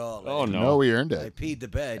justified at all. Oh eh? no. No, we earned I it. peed the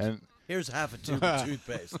bed. And Here's half a tube of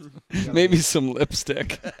toothpaste. Maybe some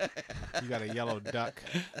lipstick. You got a yellow duck.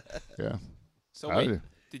 yeah. So I wait, did.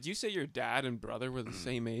 did you say your dad and brother were the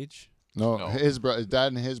same age? No, No. his dad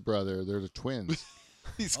and his brother, they're the twins.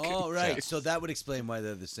 Oh, right. So that would explain why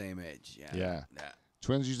they're the same age. Yeah. Yeah. Yeah.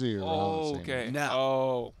 Twins usually are around Oh, the same okay. age. Now-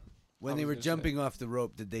 Oh, When I they was were gonna say. jumping off the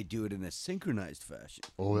rope, did they do it in a synchronized fashion?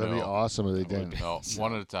 Oh, that'd be No. awesome if they didn't. No,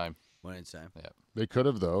 one at a time. One at a time. They could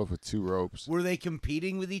have though with two ropes. Were they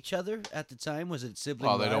competing with each other at the time? Was it sibling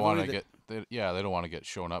Well, they don't want to rivalry get. They don't want to get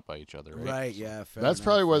shown up by each other. that- Right. Right, yeah. Fair That's enough,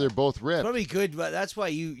 probably why yeah. they're both ripped. Probably good, but that's why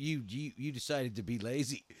you decided to be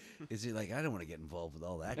lazy. Is it like I don't want to get involved with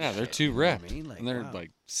all that? Yeah, they're shit, too you know what ripped. I mean, like, And they're wow.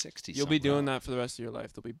 like 60. you'll be doing that for the rest of your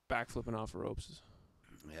life. They'll be backflipping off ropes.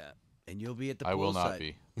 Yeah, and you'll be at the I will poolside. not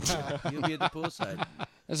be. You'll be at the poolside.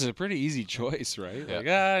 This is a pretty easy choice, right? Yeah. Like,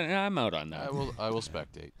 I'm out on that. I will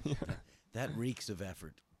spectate. That reeks of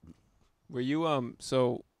effort. Were you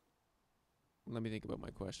so? Let me think about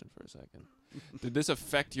my question for a second. Did this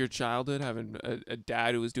affect your childhood, having a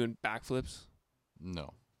dad who was doing backflips?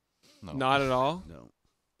 No. No. Not at all. No,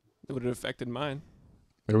 It would have affected mine.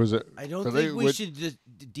 There was a. I don't So they think we would- should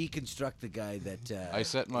deconstruct the guy that. I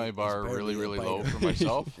set my is bar barely really, a really low biter. for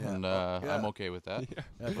myself, Yeah. and Yeah. I'm okay with that.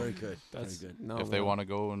 Yeah, very good. That's very good. no. If they want to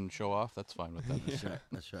go and show off, that's fine with them. That's right.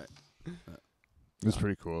 That's right. It's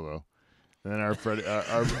pretty cool though. And then our Freddy, and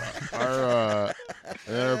then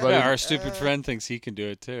our buddy, Yeah, our stupid friend thinks he can do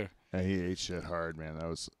it too. and he ate shit hard, man. That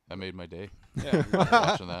was I made my day Yeah.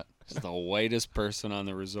 watching that. He's the whitest person on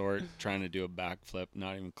the resort trying to do a backflip.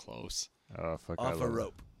 Not even close. oh fuck. I Off a love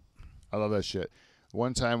rope. I love that shit.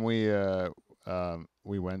 One time we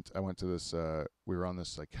went. I went to this. We were on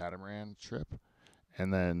this like catamaran trip,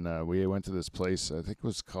 and then we went to this place. I think it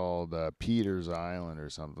was called Peter's Island or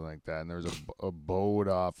something like that. And there was a boat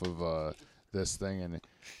off of this thing, and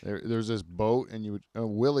there's this boat, and you would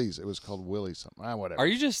Willie's. It was called Willie's something. Whatever. Are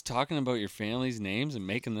you just talking about your family's names and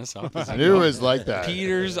making this up? as I you knew it go? was like that.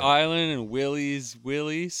 Peter's Island and Willie's.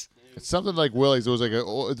 It's something like Willie's. It was like it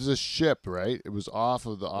was a ship, right? It was off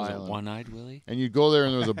of the Was it island. One-Eyed Willie? And you'd go there,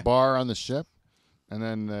 and there was a bar on the ship. And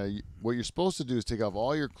then what you're supposed to do is take off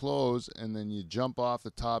all your clothes, and then you jump off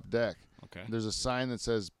the top deck. Okay. There's a sign that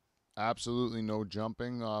says absolutely no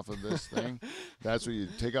jumping off of this thing. That's what you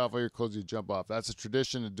take off all your clothes, you jump off. That's a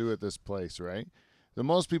tradition to do at this place, right? The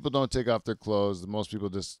most people don't take off their clothes. The most people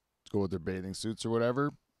just go with their bathing suits or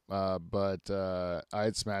whatever. But I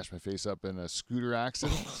had smashed my face up in a scooter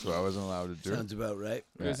accident, so I wasn't allowed to do it. Sounds about right.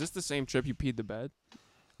 Yeah. Is this the same trip you peed the bed?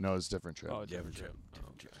 No, it's a different trip. Oh, different trip.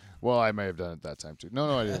 Well, I may have done it that time too.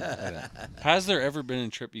 No, I didn't. Has there ever been a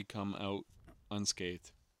trip you come out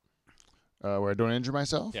unscathed? Where I don't injure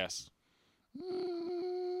myself? Yes.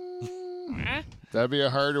 That'd be a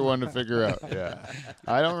harder one to figure out. Yeah,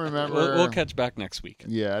 I don't remember. We'll catch back next week.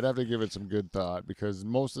 Yeah, I'd have to give it some good thought because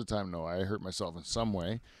most of the time, no, I hurt myself in some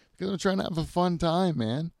way because I'm trying to have a fun time,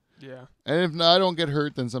 man. Yeah. And if I don't get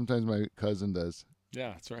hurt, then sometimes my cousin does. Yeah,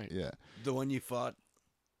 that's right. Yeah. The one you fought?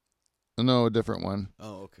 No, a different one.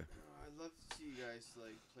 Oh, okay. I'd love to see you guys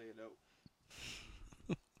like play it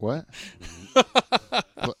out. What?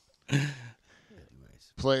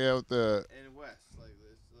 Anyways. Play out the. And West, like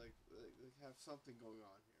this, like have something going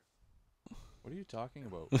on here. What are you talking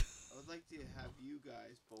about? I would like to have you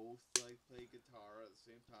guys both like play guitar at the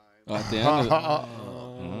same time. At the end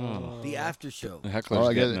of The after show. the heckler's Oh,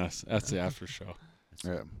 I get getting it. us. That's the after show.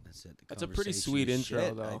 Yeah. That's it. The That's a pretty conversation sweet is intro,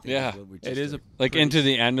 shit, though. I think Yeah. is what we It just is a did. Like pretty into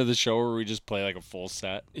the end of the show where we just play like a full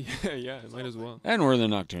set. Yeah, might as well. And we're the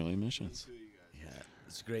Nocturnal Emissions. Yeah,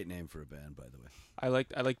 it's a great name for a band, by the way. I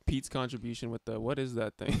like Pete's contribution with the what is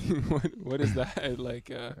that thing? what is that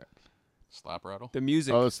like? Slap rattle. The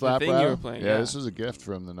music. Oh, the slap thing rattle? you were playing. Yeah, this was a gift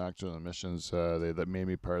from the Nocturnal Emissions. That made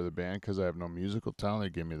me part of the band because I have no musical talent. They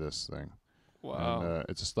gave me this thing. Wow. And,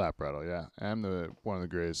 it's a slap rattle. Yeah, I'm one of the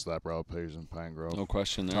greatest slap rattle players in Pine Grove. No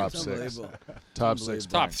question there. Top It's six. unbelievable. Top six.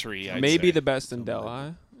 Top band. 3. I'd Maybe say. the best in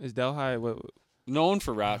Delhi. Is Delhi what? Known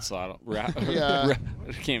for rat sladdle. Yeah.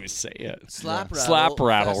 I can't even say it. Slap rattle. Slap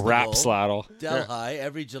rattle. Rap Festival, sladdle. Delhi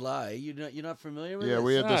every July. You're not familiar with Yeah, this?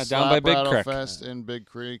 we have the down slap by Big rattle Creek. fest in Big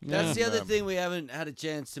Creek. That's the other Um, thing we haven't had a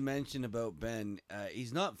chance to mention about Ben.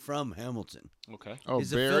 He's not from Hamilton. Okay. Oh,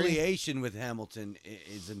 His Barry. affiliation with Hamilton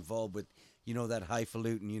is involved with, that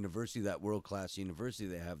highfalutin university, that world-class university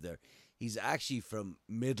they have there. He's actually from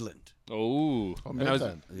Midland. Oh. Oh, And I was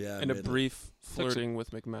Midland. Yeah, in a Midland. brief flirting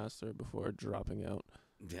with McMaster before dropping out.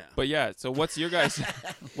 Yeah. But yeah, so what's your guys'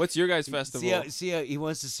 festival? See how he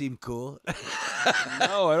wants to seem cool?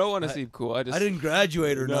 No, I don't want to seem cool. I I didn't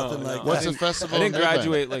graduate or No, nothing no. like What's that. the festival? I didn't in Midland?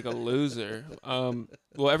 graduate like a loser.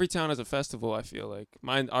 Well, every town has a festival. I feel like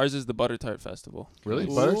ours is the Butter Tart Festival. Really?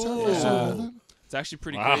 Ooh. Butter tart? Yeah. It's actually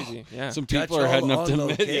pretty Wow. crazy. Yeah, Some Dutch people are heading all up to on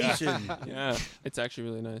mid. Yeah. location. yeah, it's actually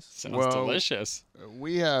really nice. Sounds Well- delicious.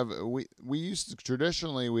 We used to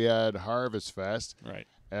traditionally we had Harvest Fest, Right.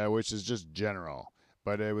 which is just general,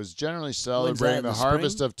 but it was generally When's that, celebrating in the the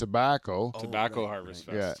harvest spring? of tobacco. Oh, Tobacco right, Harvest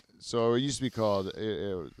right. Yeah, Fest. so it used to be called.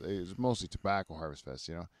 It was mostly Tobacco Harvest Fest,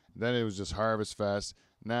 Then it was just Harvest Fest.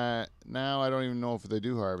 Now I don't even know if they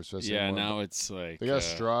do Harvest Fest Yeah, anymore. now it's like. they got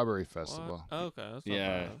Strawberry What? Festival, Oh, okay, that's not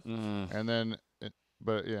Yeah. bad. and then,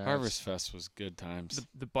 but yeah, Harvest Fest was good times.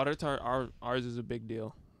 The Butter Tart, ours is a big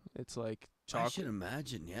deal. It's like I should chocolate.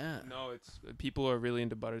 imagine, yeah. No, it's people are really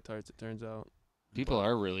into butter tarts. It turns out. People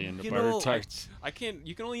are really into You butter know, tarts. I can't.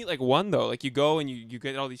 You can only eat like one though. Like you go and you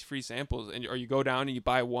get all these free samples, or you go down and you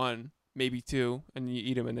buy one, maybe two, and you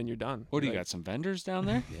eat them, and then you're done. What do you Like, got? Some vendors down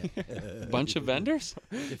there? Yeah. A bunch of vendors?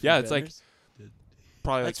 Yeah, it's like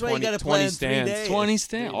probably That's like why you 20, gotta 20 plan 3 stands. days. 20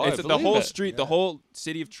 stand. Oh, I It's the believe whole it. street, the Yeah. whole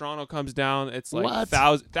city of Toronto comes down. It's like What?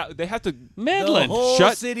 they have to. The Midland. whole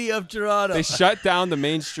Shut- city of Toronto. They shut down the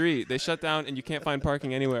main street. They shut down, and you can't find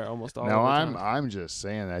parking anywhere. Almost all. Now over town. I'm just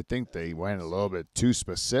saying. I think they went a little bit too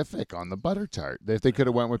specific on the butter tart. If they could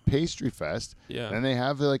have went with Pastry Fest, Yeah. then they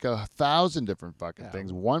have like 1,000 different fucking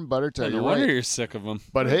things. One butter tart. No You're wonder right. you're sick of them.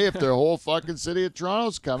 But hey, if the whole fucking city of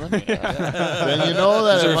Toronto's coming, then you know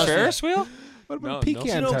that Is it there a must be- Ferris wheel? What No, about no.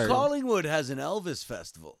 pecan you know, tart? Collingwood has an Elvis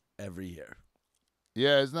festival every year.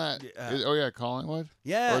 Yeah, isn't that? Yeah. Oh yeah, Collingwood.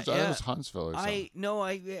 Yeah, Or it's, I think yeah. it was Huntsville or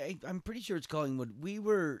something. I'm pretty sure it's Collingwood. We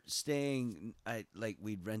were staying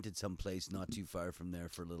we'd rented some place not too far from there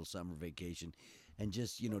for a little summer vacation, and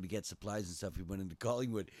just to get supplies and stuff. We went into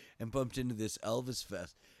Collingwood and bumped into this Elvis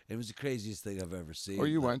fest. It was the craziest thing I've ever seen. Oh,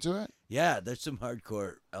 you Like, went to it? Yeah, there's some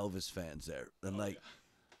hardcore Elvis fans there, and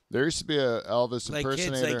There used to be a Elvis like kids,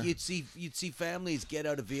 impersonator. like you'd see families get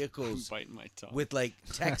out of I'm vehicles biting my tongue. with like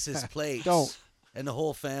Texas plates. Don't. And the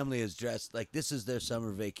whole family is dressed like this is their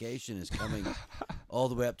summer vacation is coming all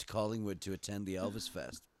the way up to Collingwood to attend the Elvis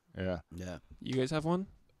Fest. yeah. Yeah. You guys have one?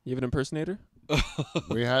 You have an impersonator?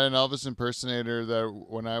 We had an Elvis impersonator that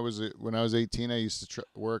when I was 18, I used to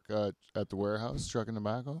work at the warehouse trucking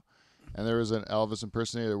tobacco, and there was an Elvis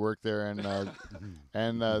impersonator that worked there, and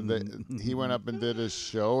he went up and did a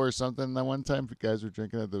show or something that one time. Guys were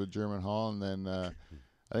drinking at the German Hall, and then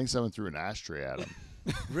I think someone threw an ashtray at him.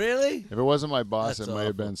 Really? If it wasn't my boss, That's it may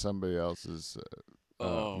have awful. been somebody else's.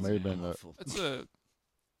 Oh, Maybe It's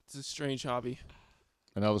a strange hobby,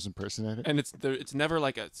 an Elvis impersonator. and it's never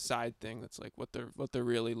like a side thing. That's like what they're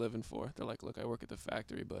really living for. They're like, look, I work at the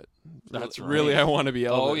factory, but That's really right. I want to be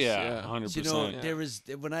Elvis. Oh yeah, 100%. You know, Yeah. there was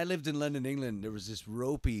when I lived in London, England. There was this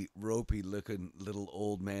ropey looking little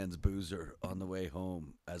old man's boozer on the way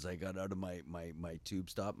home as I got out of my tube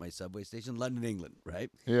stop, my subway station, London, England.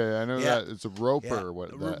 Right? Yeah, I know Yeah. that it's a roper. Yeah. Or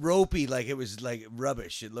what? Ropey, like it was like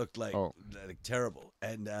rubbish. It looked like terrible.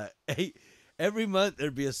 And every month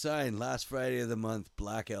there'd be a sign: last Friday of the month,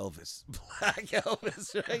 Black Elvis, Black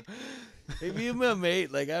Elvis. Right? If you my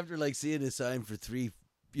mate, like after like seeing a sign for 3,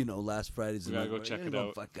 last Fridays, We gotta go check it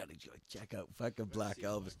out. Gotta go check out fucking Black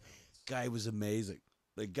Elvis. Guy was amazing.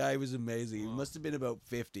 The guy was amazing. He must have been about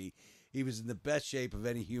 50. He was in the best shape of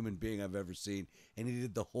any human being I've ever seen, and he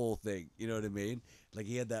did the whole thing. You know what I mean? Like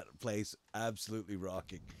he had that place absolutely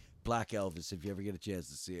rocking. Black Elvis. If you ever get a chance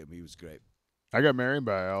to see him, he was great. I got married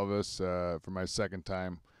by Elvis for my second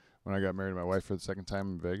time when I got married to my wife for the second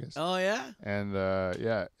time in Vegas. Oh yeah. And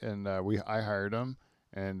I hired him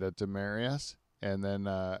and to marry us. And then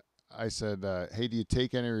I said, "Hey, do you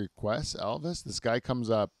take any requests, Elvis?" This guy comes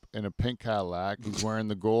up in a pink Cadillac. He's wearing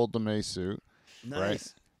the gold lame suit.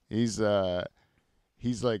 Nice. Right?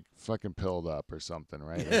 He's like fucking pilled up or something,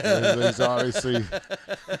 right? Like, he's obviously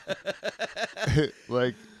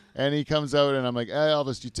like. And he comes out, and I'm like, "Hey,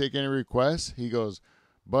 Elvis, do you take any requests?" He goes,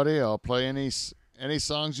 "Buddy, I'll play any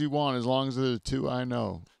songs you want as long as they're the 2 I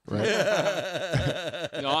know." Right?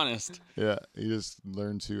 Be honest. Yeah, he just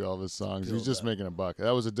learned 2 Elvis songs. He's just making a buck. That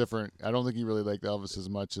was a different. I don't think he really liked Elvis as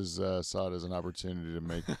much as saw it as an opportunity to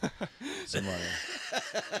make some money.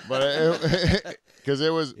 But because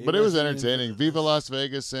it was entertaining. Viva Las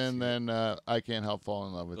Vegas, and then I Can't Help Falling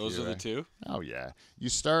in Love with Those You. are the right? 2. Oh yeah, you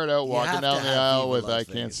start out You walking have down to the have aisle Viva with Las I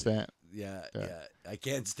Can't Vegas. Stand. Yeah. I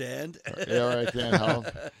can't stand. Yeah, or I Can't Help.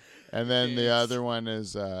 And then the other one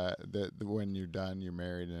is when you're done, you're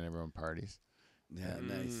married, and everyone parties. Yeah,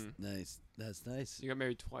 nice. That's nice. You got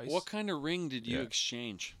married twice. What kind of ring did you Yeah.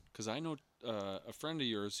 exchange? Because I know a friend of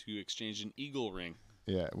yours who exchanged an eagle ring.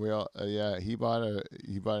 Yeah, we all. He bought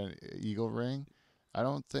an eagle ring. I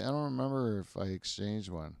don't remember if I exchanged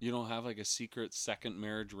one. You don't have like a secret second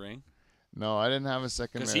marriage ring? No, I didn't have a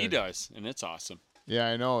second. Because he does, and it's awesome. Yeah,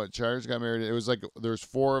 I know. Charles got married. It was like there's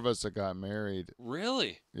 4 of us that got married.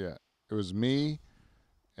 Really? Yeah, it was me.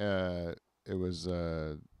 There was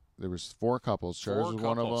 4 couples. Charles 4 was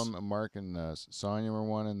one of couples. them. Mark and Sonia were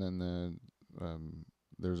one, and then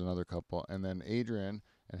there was another couple, and then Adrian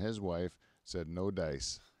and his wife said no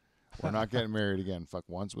dice. We're not getting married again. Fuck,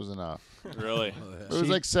 once was enough. Really? It was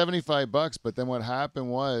like $75, but then what happened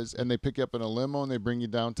was, and they pick you up in a limo and they bring you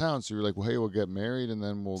downtown. So you're like, well, hey, we'll get married and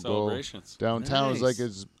then we'll go Celebrations. downtown. It was like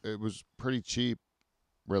Nice. it was pretty cheap,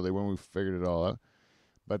 really, when we figured it all out.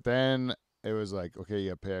 But then it was like, okay,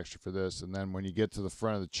 you got to pay extra for this. And then when you get to the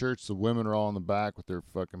front of the church, the women are all in the back with their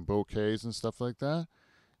fucking bouquets and stuff like that.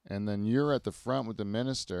 And then you're at the front with the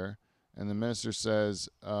minister. And the minister says,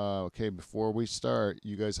 okay, before we start,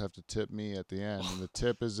 you guys have to tip me at the end. And the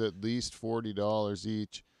tip is at least $40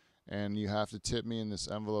 each. And you have to tip me in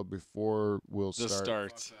this envelope before we'll The start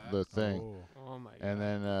starts. the thing. Oh my god. And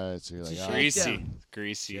then so you're like, It's a ah. Greasy.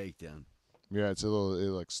 Greasy. Shakedown. Yeah, it's a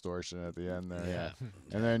little extortion at the end there. Yeah.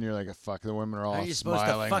 And then you're like, fuck, the women are all Are you supposed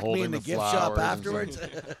smiling, to fuck holding me in the gift flowers shop and afterwards?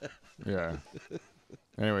 stuff. Yeah.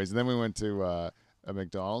 Anyways, then we went to a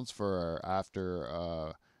McDonald's for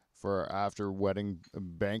our after wedding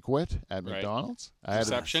banquet at Right. McDonald's. I had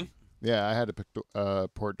Reception? I had a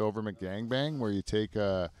Port Dover McGangbang where you take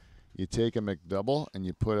a McDouble and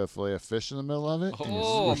you put a fillet of fish in the middle of it. and you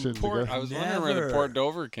Oh, squish it Port, together. I was wondering where the Never. Port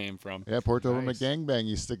Dover came from. Yeah, Port Dover Nice. McGangbang.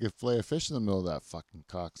 You stick a fillet of fish in the middle of that fucking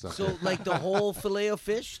cocksucker. So, like the whole fillet of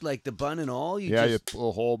fish, like the bun and all. You yeah, just, you put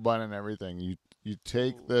a whole bun and everything. You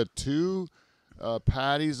take the 2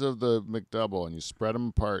 patties of the McDouble and you spread them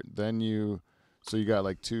apart. Then you got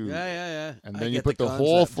like 2. Yeah. And I then you get put the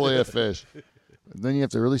whole concept. fillet of fish. And then you have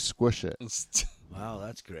to really squish it. Wow,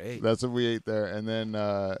 that's great. That's what we ate there. And then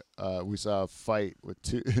we saw a fight with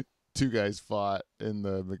two guys fought in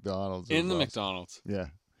the McDonald's. It In the was awesome. McDonald's. Yeah.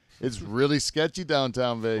 It's really sketchy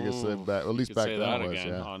downtown Vegas. Ooh, at least you could back say then that it was. again.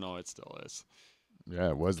 Yeah. Oh, no, it still is. Yeah,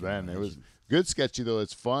 it was then. It was good sketchy though.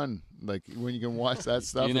 It's fun. Like when you can watch that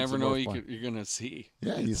stuff. You it's never the know most what fun. you're gonna see.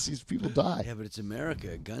 Yeah, you see people die. Yeah, but it's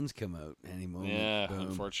America. Guns come out any moment. Yeah, Boom.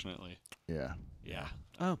 unfortunately. Yeah. Yeah.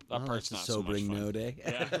 Oh, well, part's that's not a so much sobering fun. note, eh?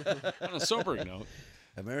 Yeah. On a sobering note.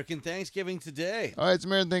 American Thanksgiving today. All right, it's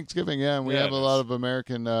American Thanksgiving. Yeah, and we Yeah, have it a lot is. of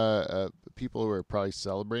American people who are probably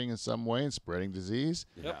celebrating in some way and spreading disease.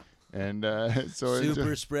 Yep. And so it's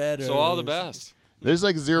Super spreader. So all the best. there's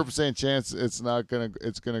like 0% chance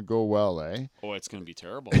it's gonna go well, eh? Oh, it's gonna be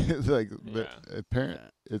terrible. like Yeah.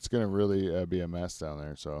 it's gonna really be a mess down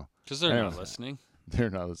there. So Because they're Anyway. not listening. they're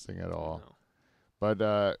not listening at all. No.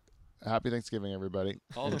 But happy Thanksgiving, everybody.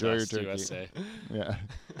 All the Enjoy best, your turkey. USA. Yeah,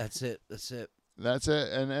 That's it. That's it. that's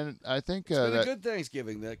it. And I think It's been a that good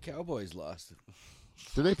Thanksgiving. The Cowboys lost.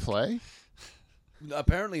 do they play?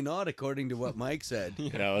 Apparently not, according to what Mike said.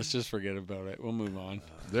 Yeah, let's just forget about it. We'll move on.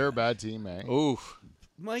 They're a bad team, eh? Ooh.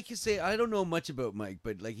 Mike is say I don't know much about Mike,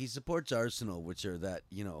 but like he supports Arsenal, which is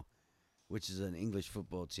an English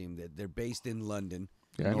football team that they're based in London.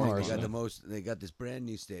 Yeah, I know They got Arsenal. the most. They got this brand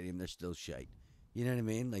new stadium. They're still shite. You know what I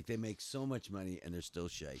mean? Like they make so much money and they're still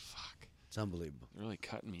shite. Fuck. It's unbelievable. Really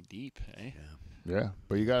cutting me deep, eh? Yeah,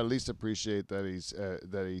 but you got to at least appreciate that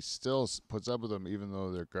he still puts up with them even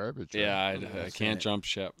though they're garbage. right? Yeah, I That's can't right. jump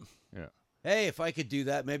ship. Hey, if I could do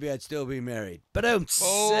that, maybe I'd still be married. But don't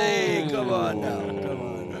say, come on now, come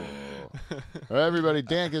on. Now. All right, everybody,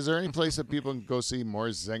 Dan, is there any place that people can go see more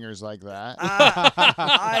zingers like that?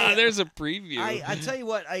 There's a preview. I tell you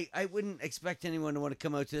what, I wouldn't expect anyone to want to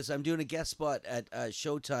come out to this. I'm doing a guest spot at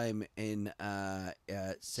Showtime in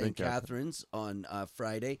St. Catharines on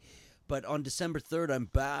Friday. But on December 3rd, I'm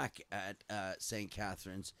back at St.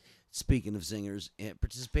 Catharines, speaking of zingers,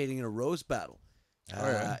 participating in a roast battle.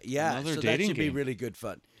 Yeah, Another so that dating should be game. really good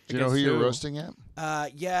fun. Do you know who Against you're who? roasting at?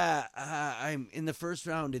 I'm in the first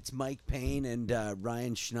round. It's Mike Payne and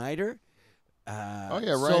Ryan Schneider. Ryan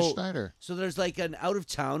so- Schneider. So there's like an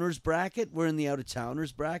out-of-towners bracket. We're in the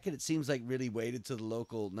out-of-towners bracket. It seems like really weighted to the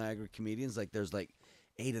local Niagara comedians. Like there's like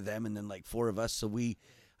 8 of them and then like 4 of us. So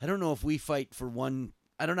I don't know if we fight for one.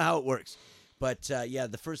 I don't know how it works. But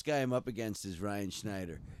the first guy I'm up against is Ryan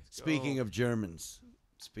Schneider. Speaking of Germans.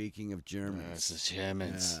 That's the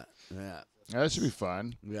Germans. Yeah. That should be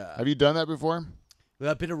fun. Yeah. Have you done that before?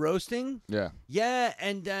 A bit of roasting? Yeah. Yeah,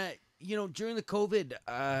 and during the COVID,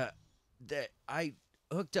 I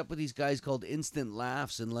hooked up with these guys called Instant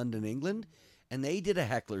Laughs in London, England, and they did a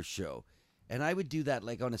heckler show. And I would do that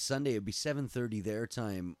like on a Sunday. It'd be 7:30 their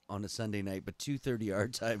time on a Sunday night, but 2:30 our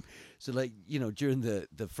time. So like during the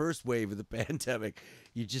first wave of the pandemic,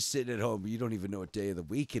 you're just sitting at home. You don't even know what day of the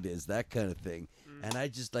week it is, that kind of thing. And I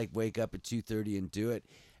just like wake up at 2:30 and do it.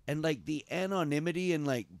 And like the anonymity and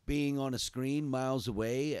like being on a screen miles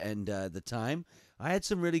away and the time, I had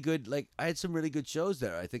some really good shows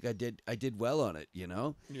there. I think I did well on it,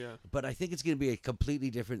 Yeah. But I think it's going to be a completely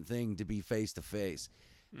different thing to be face to face.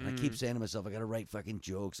 And I keep saying to myself, I got to write fucking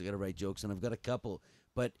jokes. And I've got a couple.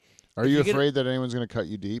 But Are you afraid that anyone's going to cut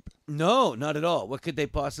you deep? no, not at all. What could they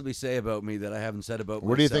possibly say about me that I haven't said about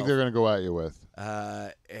What do you think myself? they're going to go at you with?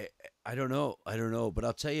 I don't know. But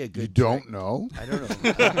I'll tell you a good You don't trick. know? I don't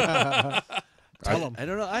know. Tell them. I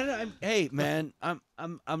don't know. Hey, man,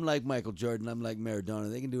 I'm like Michael Jordan. I'm like Maradona.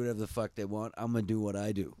 They can do whatever the fuck they want. I'm gonna do what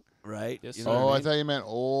I do, right? Yes, You sir. know what Oh, I I mean? thought you meant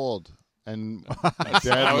old and That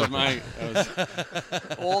dead. was looking. that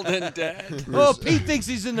was old and dead. Oh, Pete thinks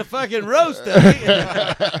he's in the fucking roast. doesn't he?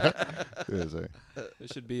 Is it? There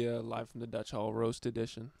should be a live from the Dutch Hall roast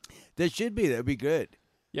edition. There should be. That'd be good.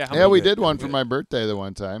 Yeah. how Yeah, many- we did good, one good. for my birthday the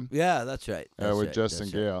one time. Yeah, that's right. That's With right, Justin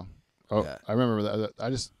that's right. Gale. Oh, Yeah. I remember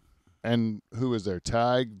that. And who was there?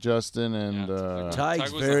 Tig, Justin, and Yeah, Tig's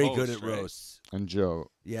Tig was the very host, good at right? roasts. and Joe.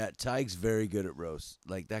 Yeah, Tig's very good at roasts.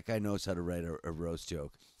 Like that guy knows how to write a roast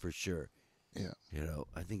joke for sure. Yeah.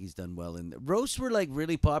 I think he's done well in roasts were like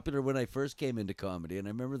really popular when I first came into comedy, and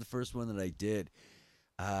I remember the first one that I did.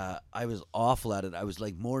 I was awful at it. I was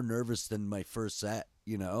like more nervous than my first set,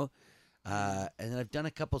 and I've done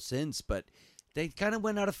a couple since, but they kind of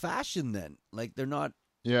went out of fashion then. Like they're not.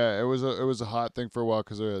 Yeah, it was a hot thing for a while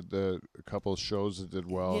because a couple of shows that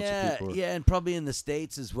did well. Yeah, so people were, yeah, and probably in the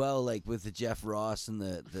States as well, like with the Jeff Ross and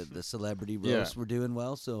the celebrity Yeah. roasts were doing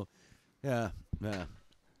well. So, yeah.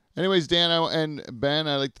 Anyways, Dan and Ben,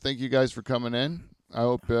 I'd like to thank you guys for coming in. I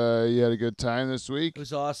hope you had a good time this week. It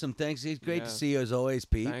was awesome. Thanks. It's great Yeah. to see you as always,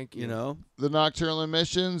 Pete. Thank you. You know, The Nocturnal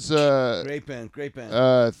Emissions. great band.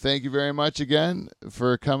 Thank you very much again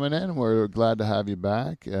for coming in. We're glad to have you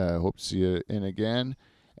back. Hope to see you in again.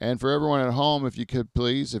 And for everyone at home, if you could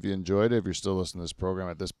please, if you enjoyed it, if you're still listening to this program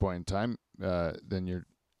at this point in time, then you're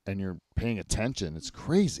and you're paying attention. It's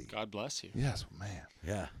crazy. God bless you. Yes, man.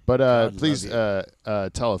 Yeah. But God please love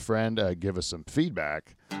tell a friend, give us some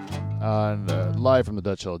feedback on live from the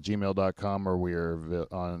Dutch Hall gmail.com, or we are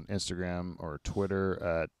on Instagram or Twitter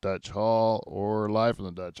at Dutch Hall, or live from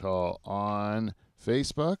the Dutch Hall on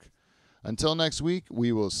Facebook. Until next week,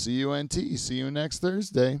 we will see you NT. See you next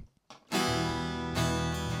Thursday.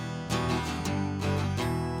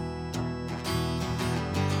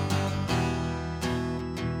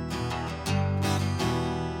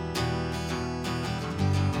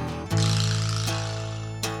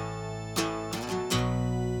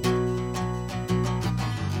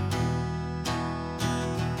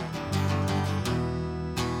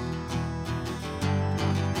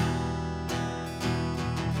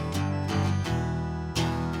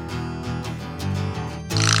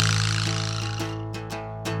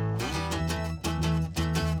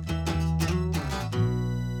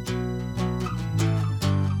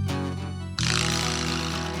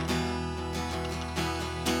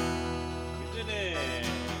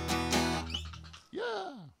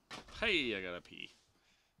 Hey, I gotta pee.